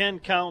counter. Ken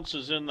Counts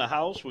is in the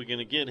house. We're going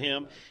to get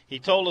him. He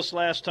told us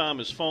last time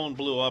his phone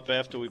blew up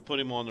after we put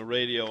him on the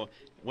radio.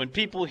 When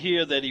people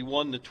hear that he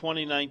won the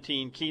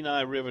 2019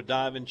 Kenai River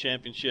Diving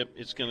Championship,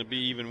 it's going to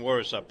be even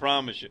worse, I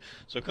promise you.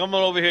 So come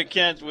on over here,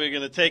 Kent. We're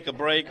going to take a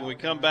break. When we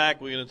come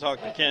back, we're going to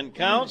talk to Ken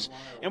Counts.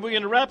 And we're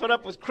going to wrap it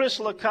up with Chris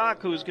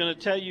Lecoq, who's going to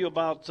tell you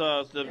about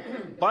the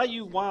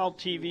Bayou Wild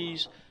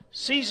TV's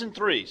Season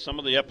 3, some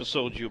of the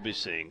episodes you'll be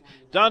seeing.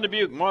 Don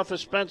Dubuque, Martha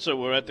Spencer,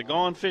 we're at the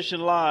Gone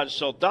Fishing Lodge,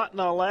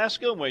 Soldotna,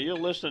 Alaska, where you're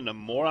listening to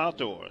More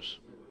Outdoors.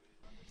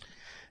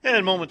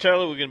 And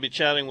momentarily, we're going to be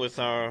chatting with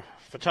our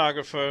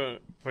photographer,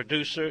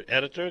 producer,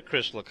 editor,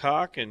 Chris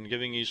Lecoq, and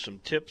giving you some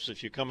tips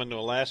if you're coming to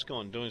Alaska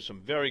on doing some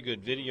very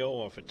good video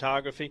or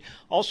photography.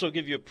 Also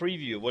give you a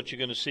preview of what you're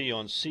going to see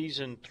on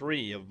Season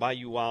 3 of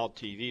Bayou Wild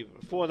TV.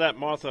 Before that,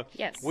 Martha,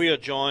 yes, we are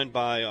joined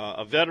by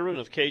a veteran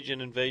of Cajun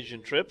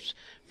Invasion trips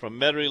from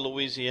Metairie,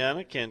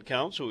 Louisiana, Ken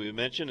Counts, who we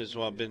mentioned has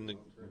been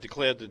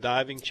declared the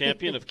diving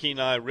champion of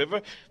Kenai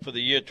River for the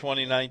year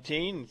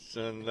 2019,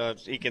 and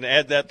he can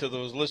add that to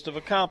those list of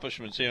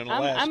accomplishments here in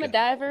Alaska. I'm a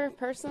diver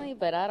personally,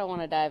 but I don't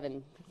want to dive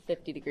in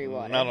 50-degree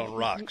water. Not on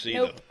rocks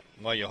either. Nope.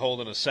 While you're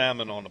holding a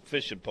salmon on a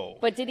fishing pole.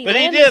 But did he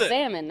land the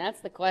salmon?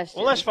 That's the question.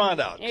 Well, let's find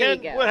out. There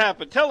Ken, what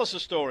happened? Tell us the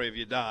story of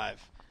your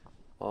dive.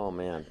 Oh,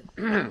 man.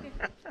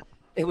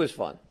 It was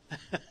fun.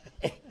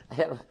 I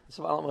had a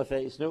smile on my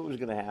face. Knew it was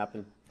going to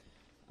happen.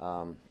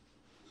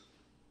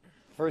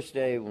 First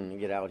day when we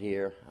get out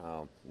here,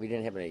 we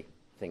didn't have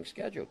anything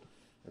scheduled,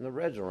 and the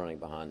Reds are running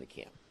behind the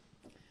camp.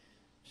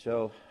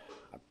 So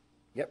I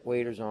get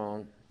waders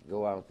on,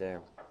 go out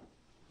there.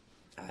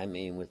 I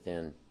mean,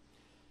 within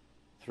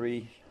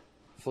 3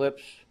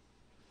 flips,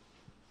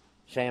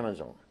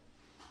 salmon's on.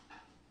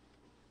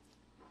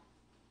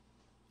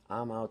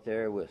 I'm out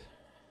there with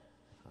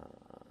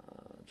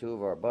 2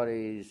 of our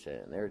buddies,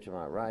 and they're to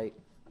my right.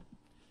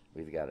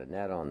 We've got a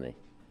net on the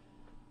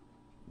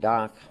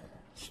dock,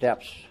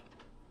 steps.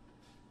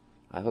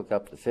 I hook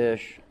up the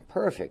fish,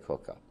 perfect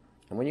hookup.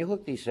 And when you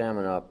hook these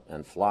salmon up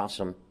and floss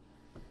them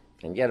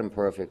and get them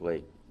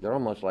perfectly, they're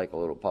almost like a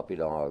little puppy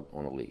dog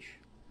on a leash.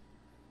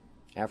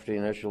 After the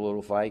initial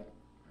little fight,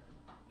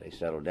 they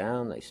settle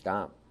down, they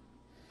stop.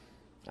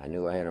 I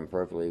knew I had them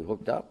perfectly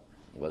hooked up,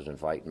 wasn't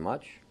fighting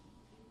much.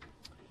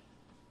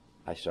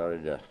 I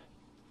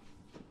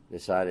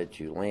decided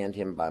to land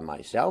him by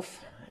myself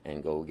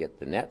and go get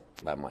the net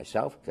by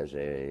myself because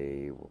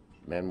the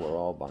men were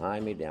all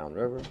behind me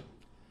downriver.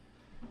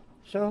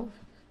 So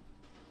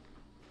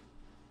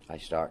I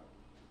start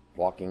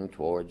walking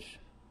towards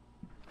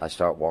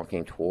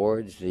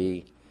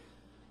the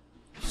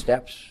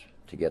steps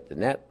to get the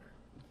net.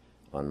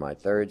 On my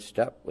 3rd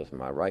step with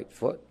my right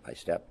foot, I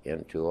step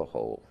into a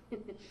hole.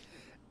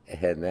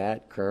 And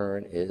that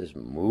current is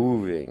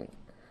moving.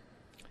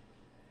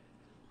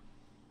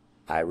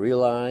 I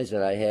realized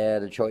that I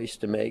had a choice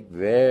to make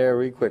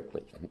very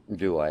quickly.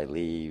 Do I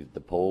leave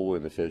the pole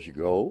and the fish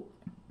go?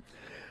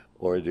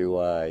 Or do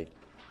I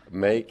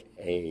make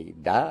a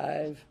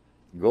dive,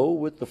 go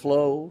with the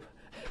flow,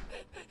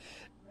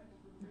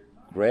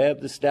 grab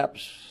the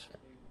steps,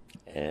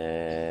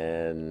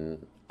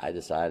 and I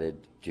decided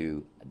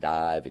to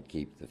dive and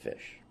keep the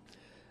fish.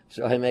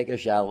 So I make a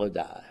shallow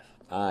dive.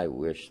 I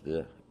wish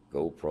the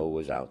GoPro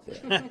was out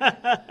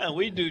there.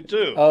 We do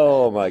too.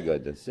 Oh my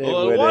goodness!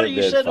 Well, would the water, have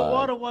you been said the fun.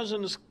 water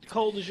wasn't as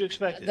cold as you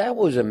expected. That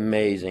was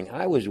amazing.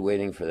 I was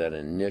waiting for that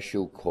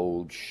initial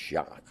cold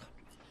shock.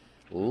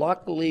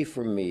 Luckily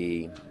for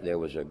me, there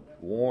was a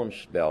warm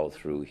spell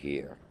through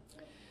here.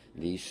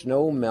 The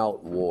snow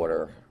melt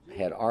water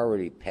had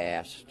already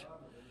passed,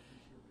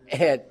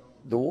 and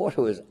the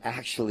water was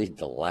actually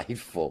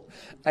delightful.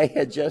 I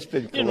had just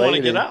been You didn't want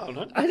to collating. get out,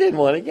 huh? I didn't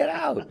want to get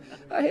out.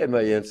 I had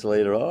my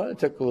insulator on. I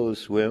took a little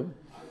swim,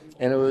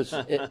 and it was.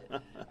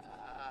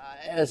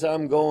 As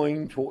I'm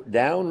going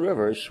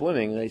downriver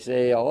swimming, they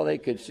say all they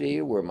could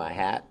see were my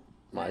hat,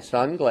 my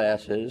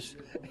sunglasses,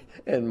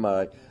 and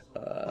my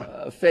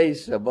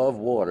face above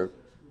water.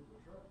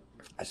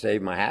 I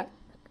saved my hat,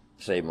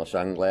 saved my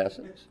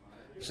sunglasses,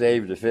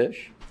 saved the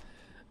fish.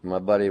 My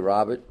buddy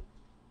Robert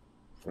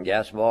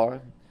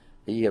Gaspar,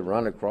 he had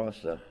run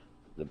across the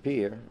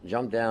pier,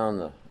 jumped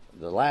down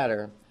the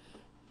ladder,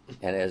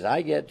 and as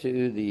I get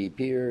to the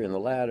pier and the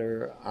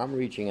ladder, I'm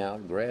reaching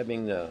out,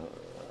 grabbing the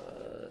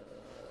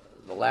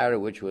ladder,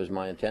 which was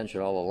my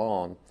intention all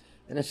along.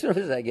 And as soon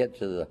as I get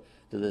to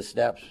the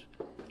steps,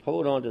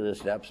 hold on to the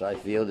steps, I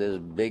feel this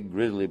big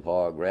grizzly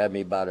paw grab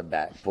me by the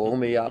back, pull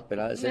me up,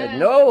 and I said,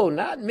 "No,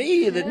 not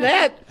me, the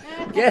net.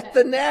 Get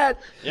the net."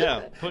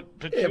 Yeah, put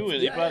you in.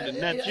 He tried to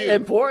net you.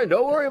 Important.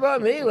 Don't worry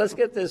about me. Let's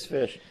get this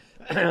fish.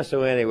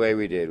 So anyway,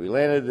 we did. We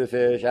landed the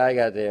fish. I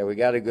got there. We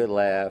got a good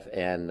laugh.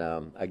 And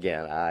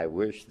again, I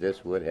wish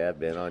this would have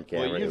been on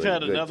camera. Well, It you've was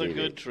had good another TV.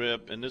 good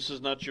trip, and this is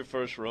not your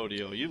first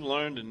rodeo. You've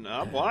learned, and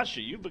I've watched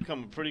you. You've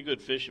become a pretty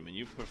good fisherman.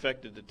 You've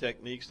perfected the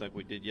techniques like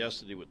we did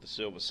yesterday with the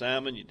silver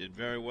salmon. You did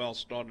very well,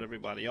 started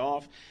everybody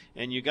off,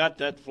 and you got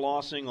that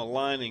flossing or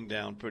lining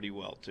down pretty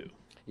well, too.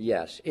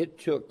 Yes, it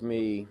took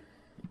me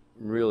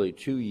really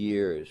 2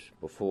 years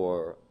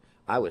before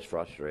I was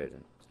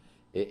frustrated.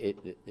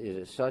 It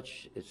is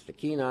such, it's the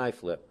Kenai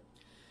flip.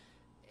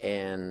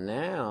 And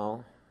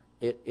now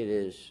it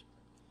is,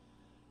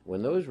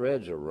 when those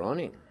reds are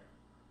running,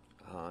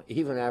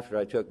 even after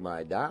I took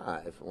my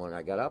dive, when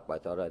I got up, I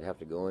thought I'd have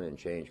to go in and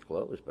change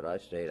clothes, but I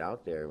stayed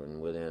out there, and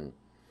within,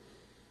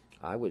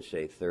 I would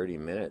say 30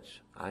 minutes,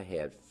 I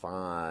had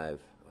 5.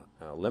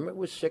 Limit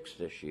was 6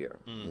 this year.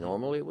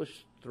 Normally it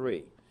was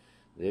 3.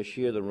 This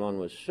year the run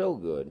was so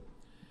good.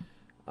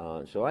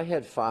 So I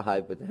had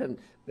 5, but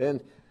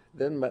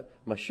then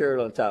my shirt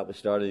on top was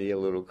starting to get a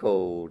little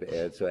cold,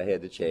 and so I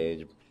had to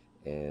change,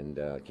 and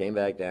came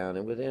back down,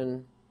 and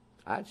within,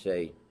 I'd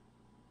say,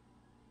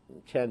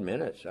 10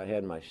 minutes, I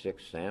had my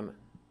 6th salmon.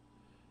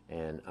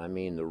 And, I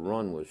mean, the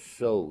run was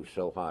so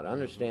hot. I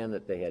understand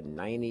that they had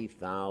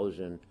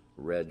 90,000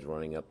 reds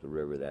running up the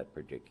river that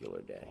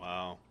particular day.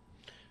 Wow.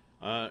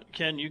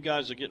 Ken, you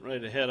guys are getting ready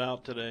to head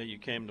out today. You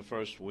came the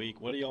first week.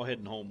 What are y'all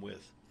heading home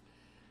with?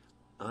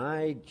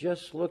 I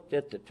just looked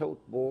at the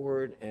tote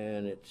board,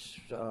 and it's,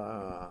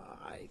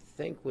 I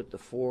think with the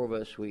 4 of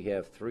us, we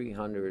have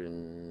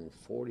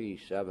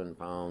 347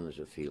 pounds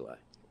of filet.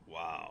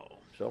 Wow.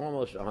 So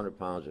almost 100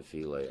 pounds of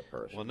filet a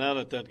person. Well, now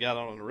that got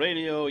on the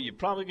radio, you're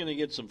probably going to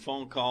get some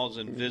phone calls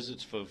and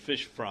visits for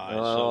fish fries.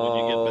 So when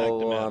you get back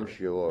to Maverick.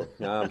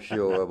 I'm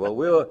sure. But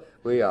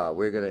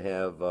we're going to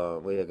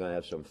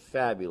have some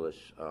fabulous.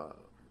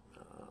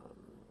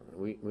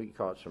 We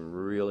caught some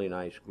really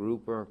nice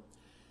grouper.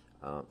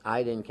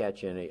 I didn't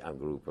catch any.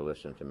 Grouper.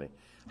 Listen to me.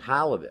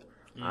 Halibut.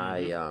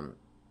 I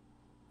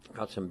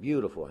caught some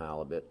beautiful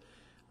halibut.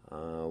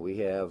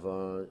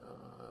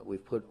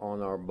 We've put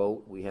on our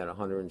boat. We had a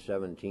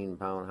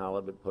 117-pound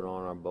halibut put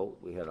on our boat.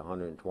 We had a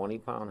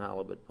 120-pound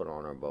halibut put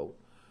on our boat.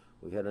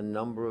 We had a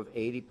number of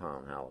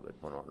 80-pound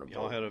halibut put on our boat.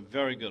 Y'all had a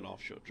very good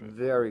offshore trip.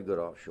 Very good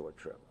offshore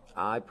trip.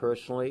 I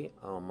personally,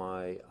 on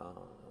my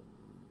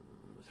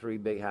 3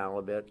 big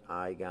halibut,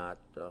 I got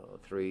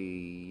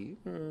 40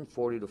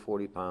 to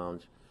 40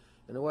 pounds.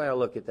 And the way I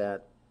look at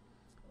that,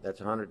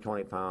 that's a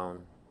 120-pound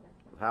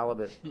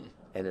halibut,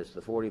 and it's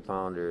the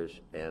 40-pounders,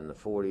 and the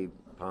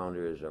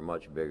 40-pounders are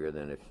much bigger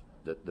than if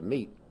the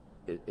meat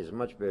is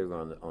much bigger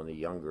on the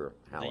younger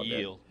halibut. The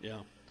yield,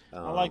 yeah.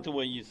 I like the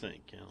way you think.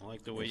 Yeah, I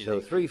like the way you So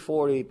think. 3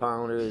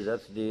 40-pounders,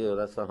 that's the deal.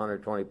 That's the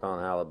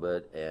 120-pound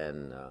halibut,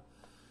 and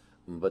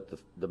but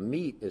the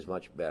meat is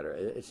much better.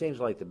 It seems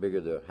like the bigger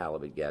the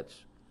halibut gets,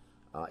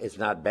 it's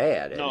not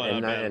bad, No,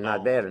 and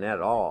not bad in that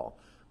at all.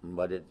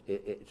 But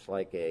it's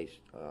like a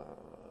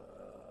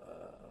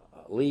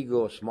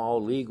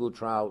small legal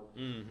trout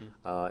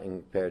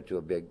compared to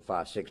a big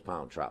 5-6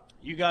 pound trout.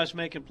 You guys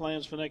making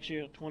plans for next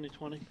year,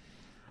 2020?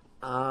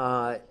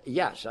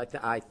 Yes,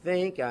 I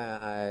think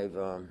I've.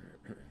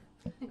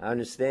 I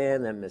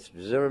understand that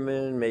Mr.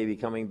 Zimmerman may be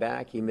coming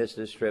back. He missed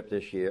his trip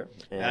this year.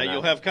 And Now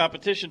you'll have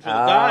competition for the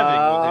diving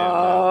with him.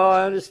 Oh,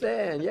 I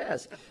understand.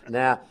 Yes.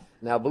 Now,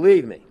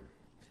 believe me,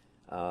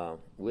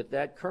 with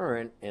that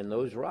current and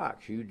those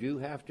rocks, you do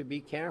have to be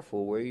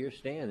careful where you're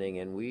standing.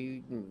 And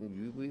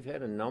we've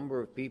had a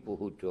number of people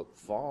who took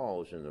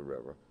falls in the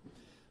river.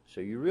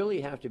 So you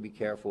really have to be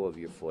careful of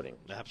your footing.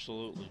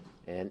 Absolutely.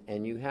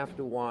 And you have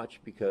to watch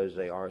because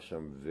they are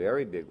some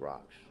very big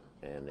rocks,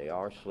 and they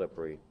are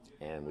slippery.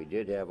 And we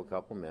did have a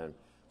couple men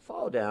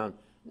fall down,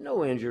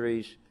 no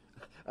injuries,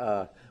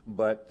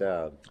 but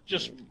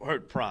Just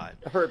hurt pride.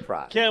 hurt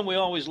pride. Ken, we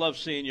always love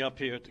seeing you up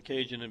here at the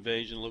Cajun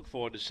Invasion. Look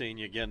forward to seeing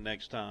you again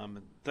next time.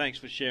 And thanks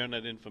for sharing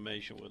that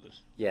information with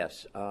us.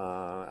 Yes,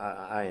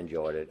 I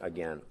enjoyed it.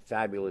 Again,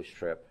 fabulous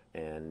trip,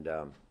 and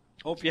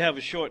Hope you have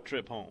a short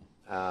trip home.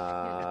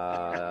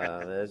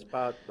 there's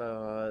about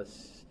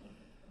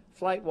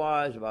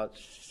flight-wise about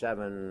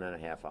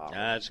 7.5 hours.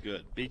 That's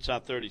good. Beats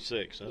out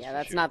 36. That's Yeah, for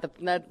that's sure. not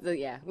the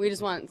yeah. We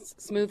just want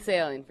smooth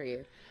sailing for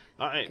you.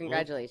 All right.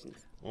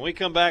 Congratulations. When we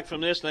come back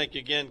from this, thank you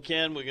again,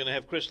 Ken. We're going to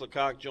have Chris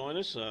Lecoq join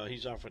us.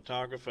 He's our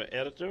photographer,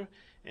 editor,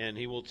 and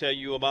he will tell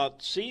you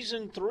about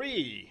Season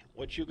 3,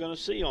 what you're going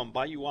to see on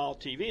Bayou Wild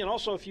TV, and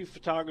also a few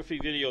photography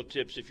video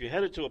tips. If you're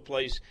headed to a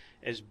place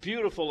as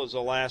beautiful as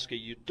Alaska,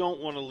 you don't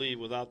want to leave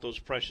without those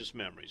precious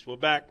memories. We're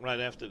back right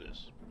after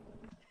this.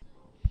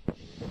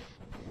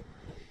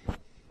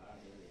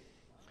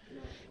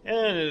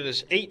 And it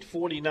is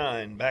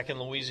 8:49 back in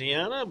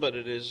Louisiana, but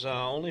it is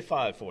only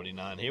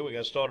 5:49 here. We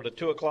got started at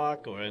 2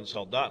 o'clock. We're in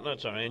Soldotna.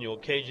 It's our annual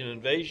Cajun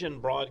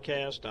Invasion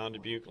broadcast down to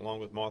Butte along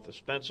with Martha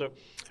Spencer.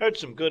 Heard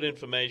some good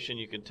information.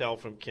 You can tell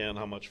from Ken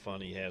how much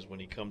fun he has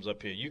when he comes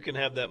up here. You can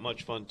have that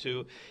much fun,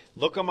 too.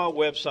 Look on our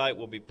website.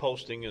 We'll be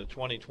posting the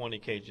 2020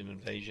 Cajun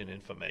Invasion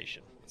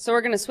information. So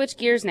we're going to switch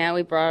gears now.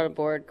 We brought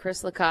aboard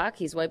Chris Lecoq.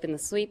 He's wiping the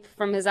sleep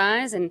from his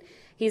eyes, and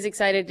he's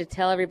excited to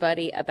tell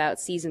everybody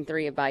about Season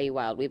 3 of Bayou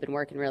Wild. We've been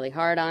working really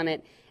hard on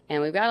it,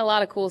 and we've got a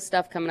lot of cool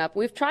stuff coming up.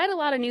 We've tried a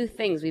lot of new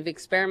things. We've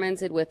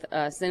experimented with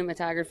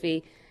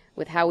cinematography,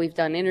 with how we've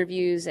done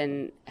interviews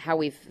and how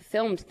we've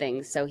filmed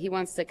things. So he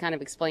wants to kind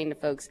of explain to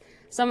folks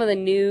some of the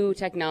new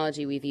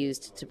technology we've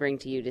used to bring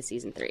to you to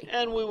Season 3.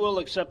 And we will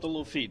accept a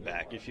little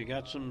feedback. If you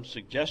got some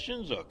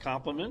suggestions or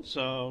compliments,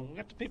 we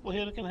got the people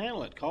here that can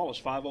handle it. Call us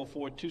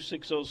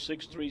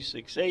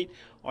 504-260-6368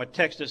 or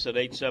text us at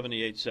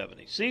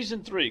 870-870.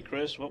 Season 3,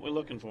 Chris, what we're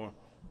looking for.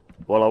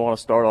 Well, I want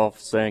to start off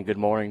saying good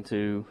morning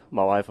to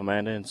my wife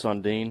Amanda and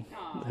son Dean,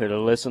 who are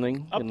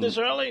listening. Up this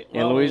early?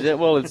 In Louisiana.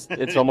 Well,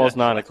 it's almost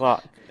 9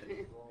 o'clock.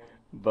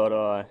 But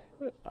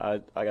I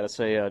got to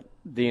say,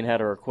 Dean had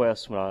a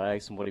request when I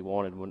asked him what he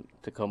wanted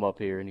to come up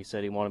here, and he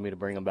said he wanted me to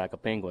bring him back a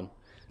penguin.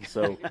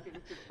 So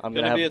I'm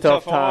going to have be a a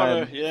tough tough time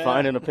order, yeah.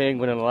 finding a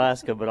penguin in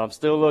Alaska, but I'm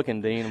still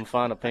looking, Dean. I'm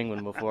finding a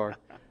penguin before.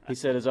 He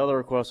said his other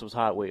request was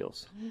Hot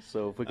Wheels.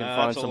 So if we can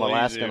find that's a some little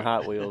Alaskan easier.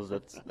 Hot Wheels,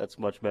 that's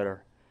much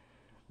better.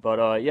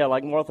 But, yeah,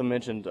 like Martha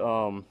mentioned,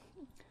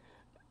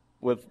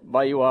 with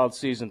Bayou Wild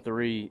Season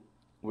 3,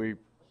 we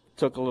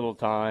took a little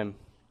time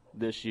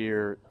this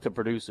year to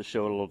produce the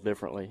show a little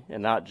differently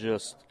and not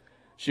just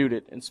shoot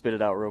it and spit it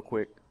out real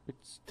quick.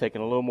 It's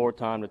taking a little more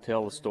time to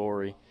tell the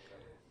story,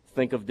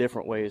 think of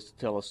different ways to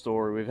tell a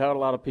story. We've had a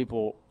lot of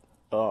people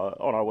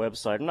on our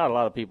website, not a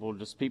lot of people,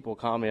 just people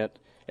comment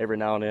every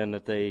now and then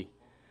that they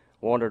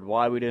wondered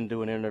why we didn't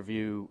do an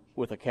interview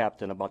with a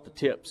captain about the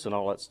tips and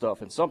all that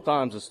stuff. And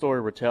sometimes the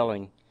story we're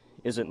telling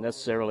isn't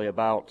necessarily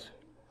about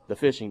the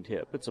fishing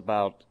tip. It's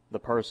about the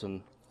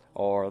person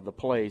or the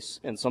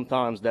place. And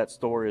sometimes that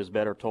story is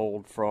better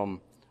told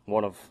from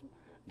one of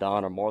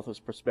Don or Martha's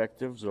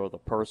perspectives or the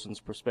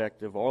person's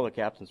perspective or the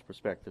captain's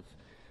perspective.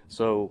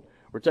 So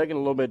we're taking a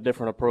little bit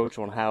different approach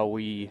on how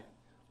we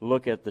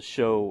look at the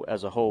show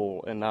as a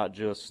whole and not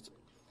just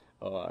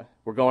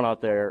we're going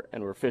out there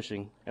and we're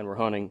fishing and we're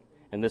hunting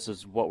and this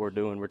is what we're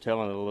doing. We're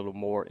telling it a little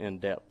more in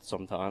depth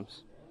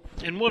sometimes.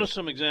 And what are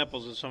some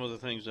examples of some of the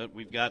things that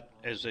we've got,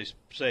 as they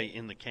say,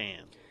 in the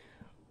can?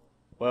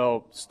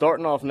 Well,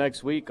 starting off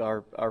next week,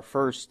 our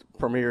first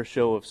premiere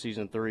show of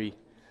Season 3,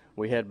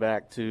 we head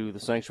back to the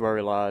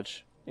Sanctuary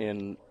Lodge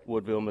in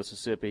Woodville,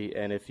 Mississippi,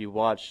 and if you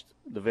watched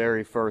the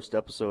very first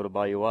episode of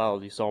Bayou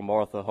Wild, you saw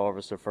Martha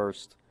harvest her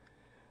first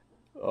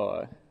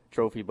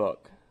trophy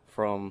buck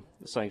from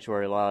the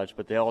Sanctuary Lodge,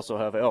 but they also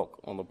have elk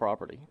on the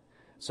property.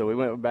 So we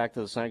went back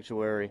to the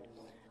sanctuary,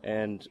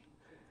 and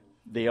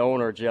the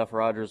owner, Jeff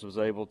Rogers, was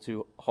able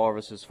to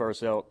harvest his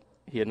first elk.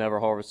 He had never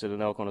harvested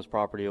an elk on his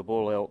property, a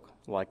bull elk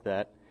like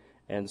that.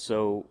 And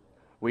so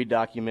we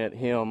document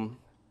him.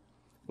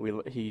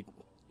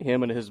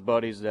 Him and his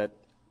buddies that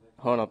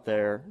hunt up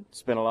there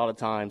spend a lot of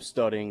time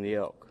studying the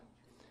elk.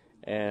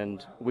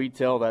 And we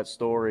tell that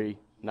story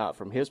not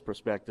from his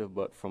perspective,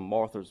 but from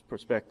Martha's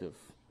perspective,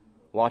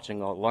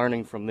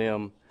 learning from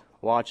them,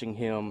 watching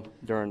him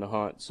during the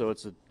hunt. So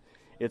it's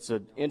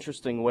an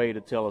interesting way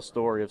to tell a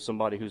story of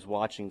somebody who's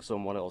watching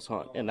someone else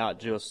hunt and not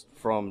just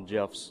from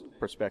Jeff's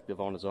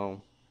perspective on his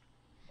own.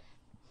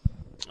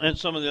 And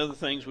some of the other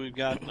things we've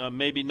got,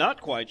 maybe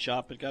not quite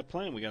shot, but got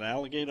planned. We got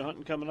alligator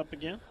hunting coming up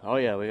again. Oh,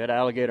 yeah, we got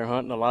alligator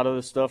hunting. A lot of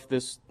the stuff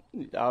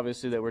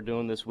obviously that we're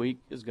doing this week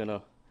it's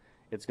gonna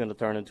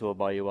turn into a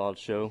Bayou Wild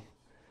show.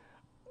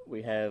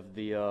 We have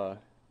the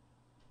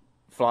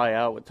fly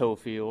out with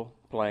Toefield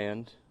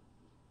planned.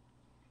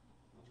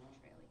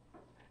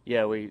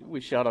 Yeah,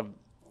 we shot a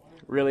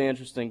really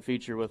interesting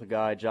feature with a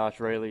guy,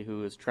 Josh Raley,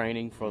 who is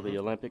training for the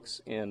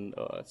Olympics in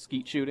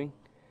skeet shooting,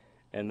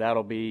 and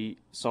that'll be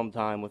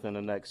sometime within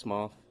the next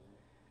month.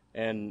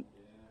 And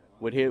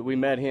we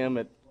met him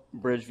at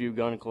Bridgeview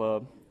Gun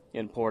Club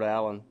in Port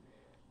Allen,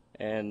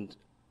 and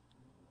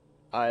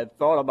I had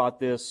thought about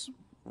this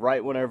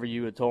right whenever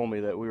you had told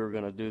me that we were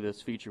going to do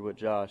this feature with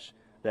Josh,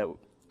 that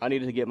I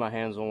needed to get my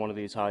hands on one of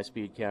these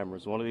high-speed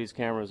cameras, one of these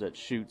cameras that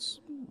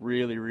shoots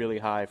really, really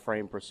high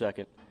frame per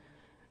second,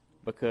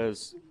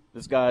 because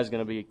this guy is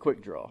going to be a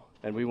quick draw,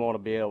 and we want to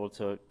be able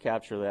to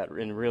capture that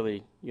in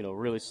really,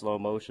 really slow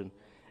motion.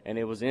 And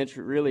it was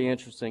really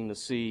interesting to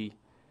see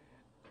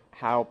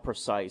how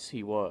precise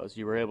he was.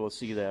 You were able to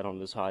see that on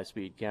this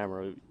high-speed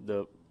camera.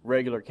 The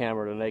regular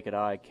camera, the naked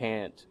eye,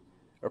 can't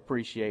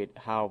appreciate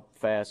how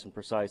fast and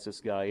precise this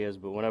guy is,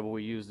 but whenever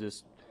we use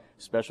this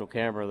special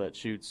camera that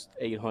shoots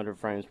 800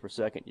 frames per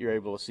second, you're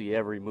able to see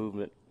every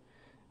movement,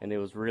 and it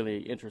was really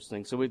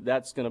interesting. So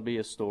that's going to be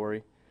a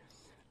story.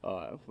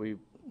 We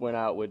went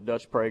out with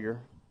Dutch Prager,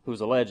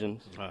 who's a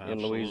legend in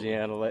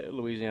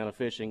Louisiana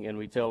fishing, and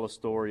we tell the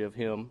story of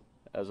him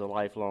as a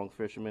lifelong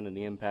fisherman and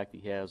the impact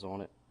he has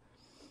on it.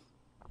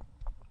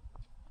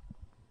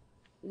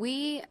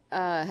 We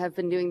have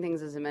been doing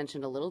things, as I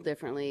mentioned, a little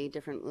differently,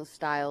 different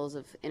styles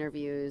of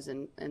interviews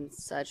and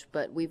such,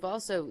 but we've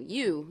also,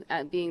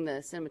 being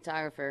the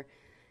cinematographer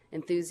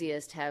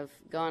enthusiast, have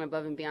gone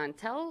above and beyond.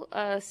 Tell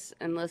us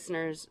and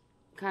listeners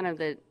kind of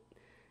the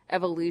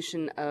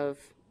evolution of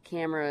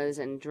cameras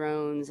and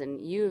drones,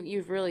 and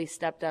you've really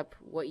stepped up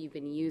what you've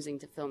been using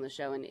to film the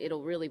show, and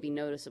it'll really be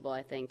noticeable,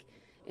 I think,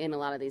 in a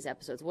lot of these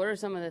episodes. What are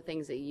some of the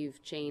things that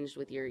you've changed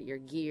with your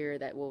gear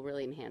that will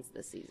really enhance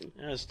this season?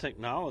 As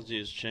technology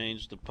has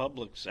changed, the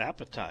public's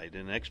appetite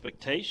and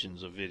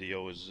expectations of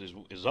video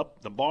is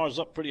up. The bar's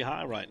up pretty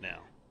high right now.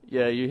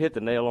 Yeah, you hit the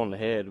nail on the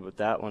head with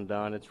that one,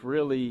 Don. It's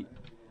really,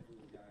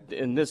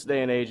 in this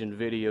day and age in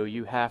video,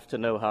 you have to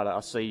know how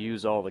to,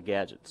 use all the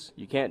gadgets.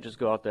 You can't just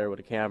go out there with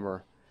a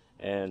camera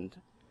and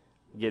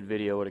get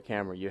video with a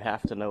camera. You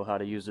have to know how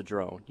to use a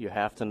drone. You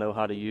have to know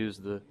how to use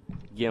the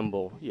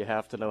gimbal. You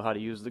have to know how to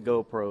use the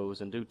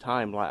GoPros and do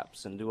time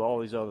lapse and do all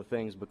these other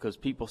things, because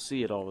people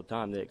see it all the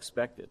time. They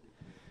expect it.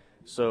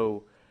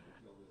 So,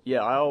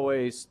 yeah, I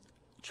always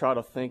try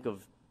to think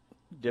of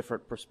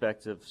different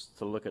perspectives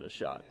to look at a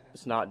shot.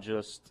 It's not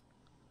just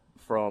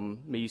from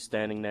me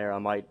standing there. I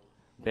might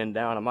bend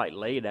down. I might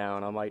lay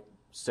down. I might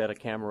set a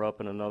camera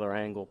up in another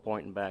angle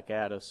pointing back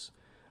at us.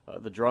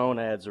 The drone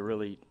adds a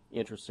really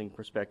interesting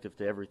perspective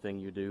to everything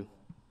you do.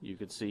 You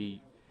could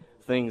see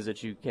things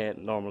that you can't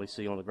normally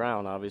see on the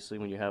ground, obviously,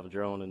 when you have a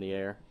drone in the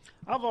air.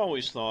 I've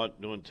always thought,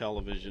 doing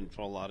television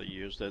for a lot of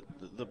years, that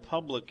the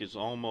public is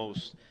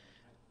almost,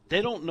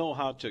 they don't know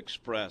how to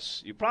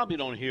express. You probably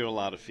don't hear a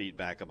lot of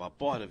feedback about,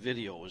 boy, the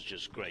video was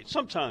just great.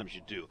 Sometimes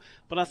you do.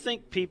 But I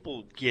think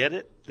people get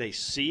it, they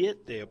see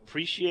it, they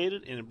appreciate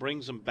it, and it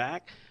brings them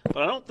back.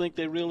 But I don't think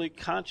they really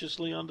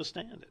consciously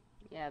understand it.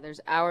 Yeah,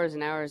 there's hours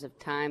and hours of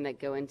time that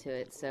go into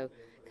it, so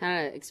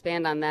kind of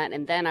expand on that,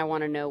 and then I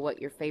want to know what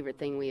your favorite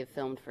thing we have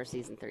filmed for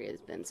Season 3 has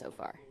been so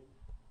far.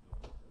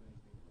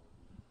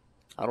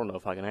 I don't know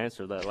if I can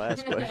answer that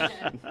last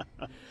question.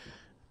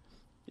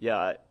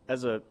 Yeah,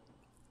 as a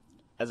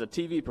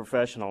TV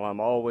professional, I'm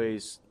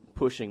always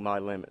pushing my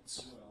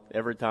limits.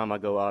 Every time I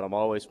go out, I'm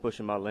always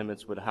pushing my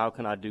limits with how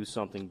can I do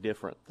something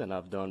different than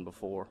I've done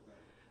before.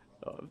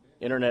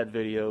 Internet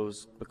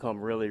videos become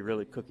really,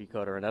 really cookie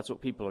cutter, and that's what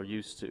people are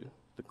used to.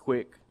 The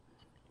quick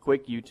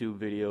YouTube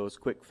videos,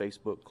 quick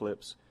Facebook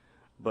clips.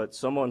 But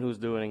someone who's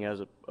doing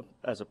it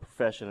as a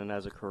profession and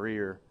as a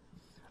career,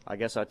 I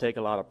guess I take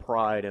a lot of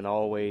pride in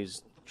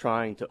always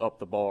trying to up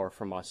the bar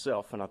for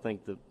myself, and I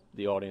think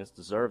the audience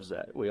deserves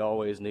that. We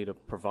always need to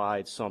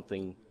provide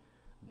something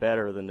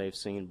better than they've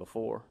seen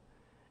before.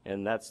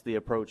 And that's the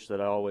approach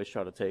that I always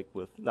try to take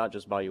with not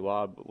just Bayou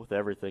Wild, but with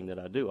everything that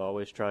I do. I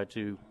always try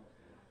to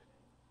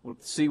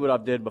see what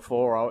I've did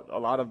before. A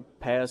lot of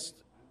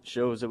past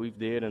shows that we've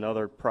did and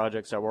other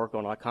projects I work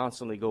on, I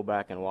constantly go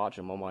back and watch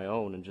them on my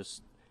own and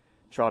just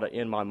try to,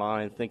 in my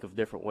mind, think of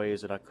different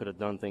ways that I could have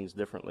done things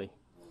differently.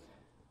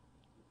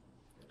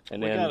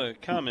 And we got a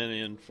comment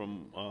in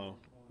from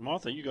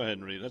Martha. You go ahead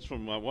and read. That's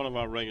from one of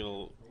our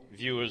regular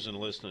viewers and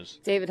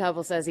listeners. David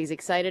Hubble says he's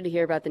excited to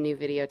hear about the new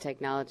video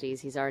technologies.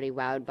 He's already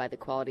wowed by the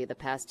quality of the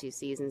past 2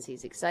 seasons.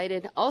 He's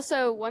excited.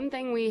 Also, one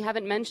thing we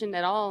haven't mentioned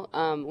at all,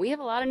 we have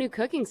a lot of new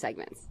cooking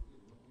segments.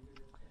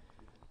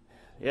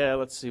 Yeah,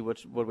 let's see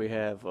what we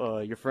have.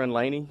 Your friend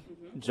Laney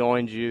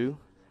joined you.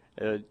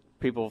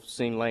 People have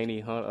seen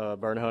Laney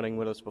bird hunting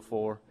with us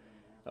before.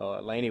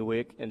 Laney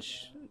Wick and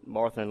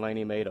Martha and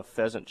Laney made a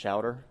pheasant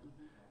chowder,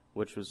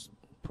 which was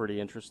pretty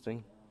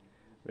interesting.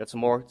 We got some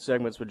more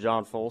segments with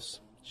John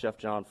Folse, Chef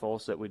John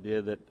Folse, that we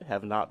did that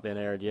have not been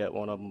aired yet.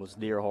 One of them was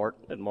deer heart,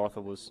 and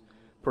Martha was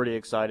pretty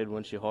excited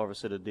when she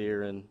harvested a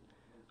deer in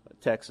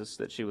Texas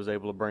that she was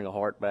able to bring a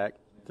heart back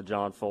to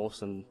John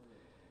Folse. And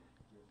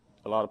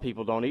a lot of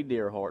people don't eat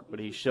deer heart, but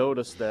he showed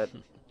us that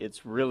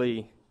it's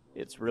really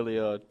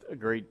a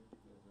great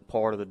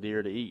part of the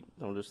deer to eat.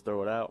 Don't just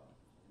throw it out.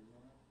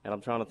 and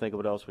I'm trying to think of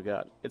what else we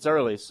got. It's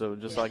early, so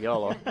just like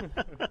y'all are.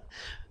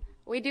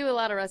 We do a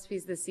lot of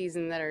recipes this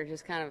season that are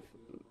just kind of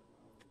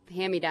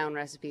hand-me-down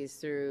recipes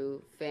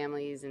through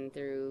families and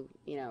through,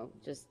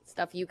 just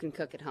stuff you can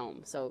cook at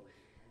home. So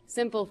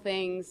simple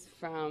things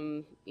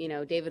from,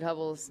 David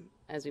Hovell's,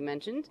 as we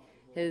mentioned,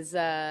 his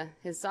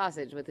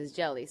sausage with his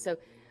jelly. So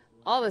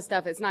all the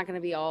stuff, it's not going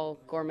to be all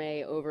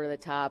gourmet,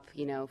 over-the-top,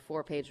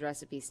 4-page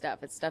recipe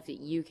stuff. It's stuff that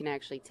you can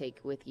actually take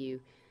with you,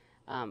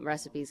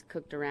 recipes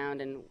cooked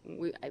around. And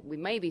we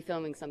may be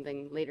filming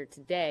something later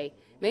today.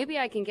 Maybe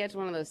I can get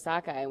one of those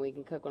sockeye and we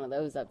can cook one of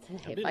those up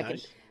today if I can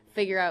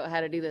figure out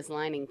how to do this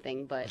lining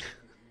thing. But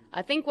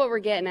I think what we're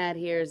getting at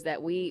here is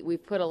that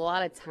we've put a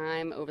lot of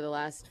time over the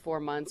last 4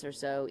 months or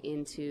so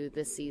into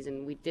this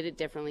season. We did it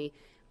differently.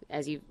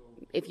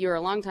 If you're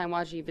a long-time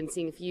watcher, you've been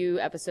seeing a few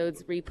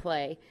episodes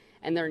replay,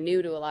 and they're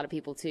new to a lot of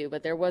people too.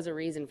 But there was a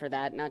reason for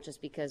that, not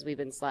just because we've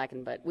been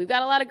slacking. But we've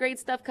got a lot of great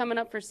stuff coming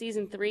up for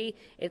season 3.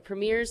 It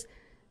premieres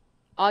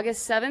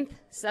August 7th,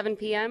 7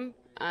 p.m.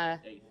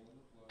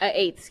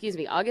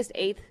 8th, August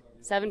 8th,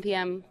 7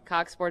 p.m.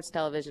 Cox Sports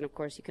Television. Of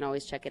course, you can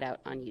always check it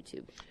out on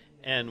YouTube.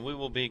 And we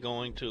will be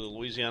going to the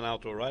Louisiana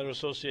Outdoor Writer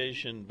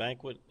Association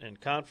banquet and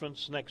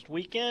conference next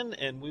weekend,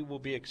 and we will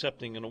be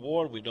accepting an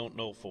award. We don't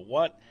know for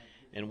what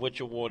and which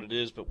award it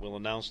is, but we'll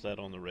announce that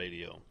on the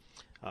radio.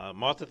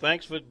 Martha,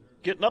 thanks for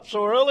getting up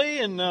so early,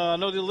 and I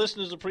know the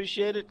listeners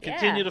appreciate it.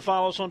 Continue to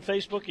follow us on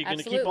Facebook. You're going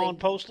to keep on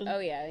posting? Oh,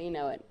 yeah, you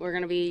know it. We're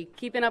going to be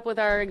keeping up with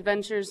our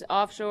adventures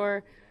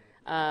offshore.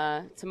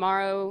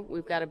 Tomorrow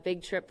we've got a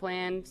big trip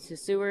planned to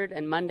Seward,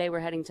 and Monday we're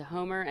heading to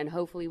Homer, and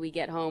hopefully we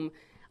get home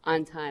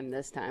on time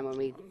this time when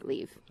we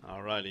leave.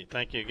 All righty.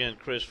 Thank you again,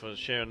 Chris, for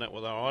sharing that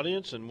with our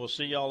audience, and we'll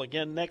see y'all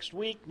again next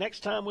week.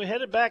 Next time we're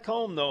headed back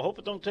home, though. Hope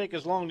it don't take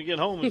as long to get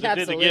home as it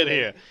did to get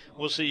here.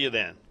 We'll see you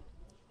then.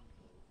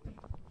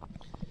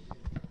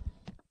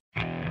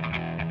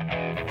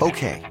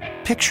 Okay,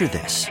 picture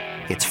this.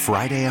 It's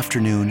Friday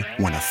afternoon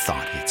when a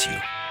thought hits you.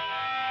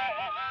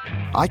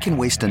 I can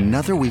waste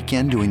another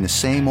weekend doing the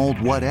same old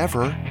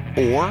whatever,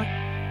 or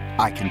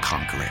I can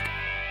conquer it.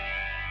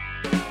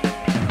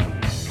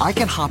 I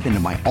can hop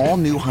into my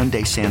all-new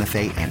Hyundai Santa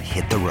Fe and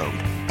hit the road.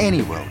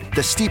 Any road.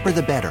 The steeper,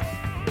 the better.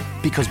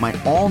 Because my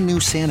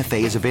all-new Santa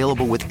Fe is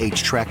available with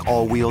H-Track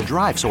all-wheel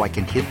drive, so I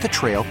can hit the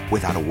trail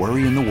without a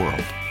worry in the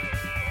world.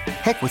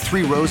 Heck, with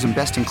 3 rows and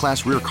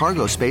best-in-class rear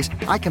cargo space,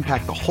 I can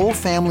pack the whole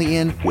family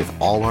in with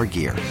all our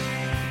gear.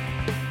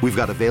 We've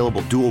got available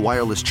dual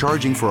wireless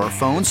charging for our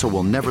phones, so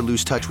we'll never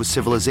lose touch with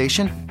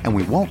civilization, and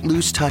we won't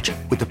lose touch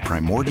with the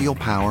primordial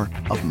power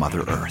of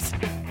Mother Earth.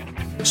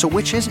 So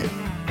which is it?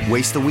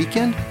 Waste the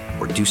weekend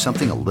or do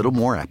something a little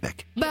more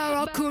epic?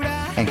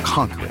 And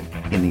conquer it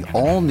in the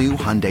all-new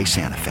Hyundai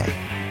Santa Fe.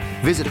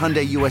 Visit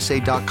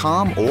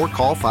HyundaiUSA.com or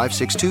call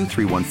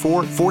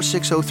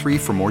 562-314-4603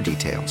 for more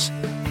details.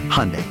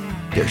 Hyundai,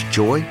 there's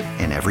joy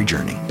in every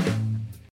journey.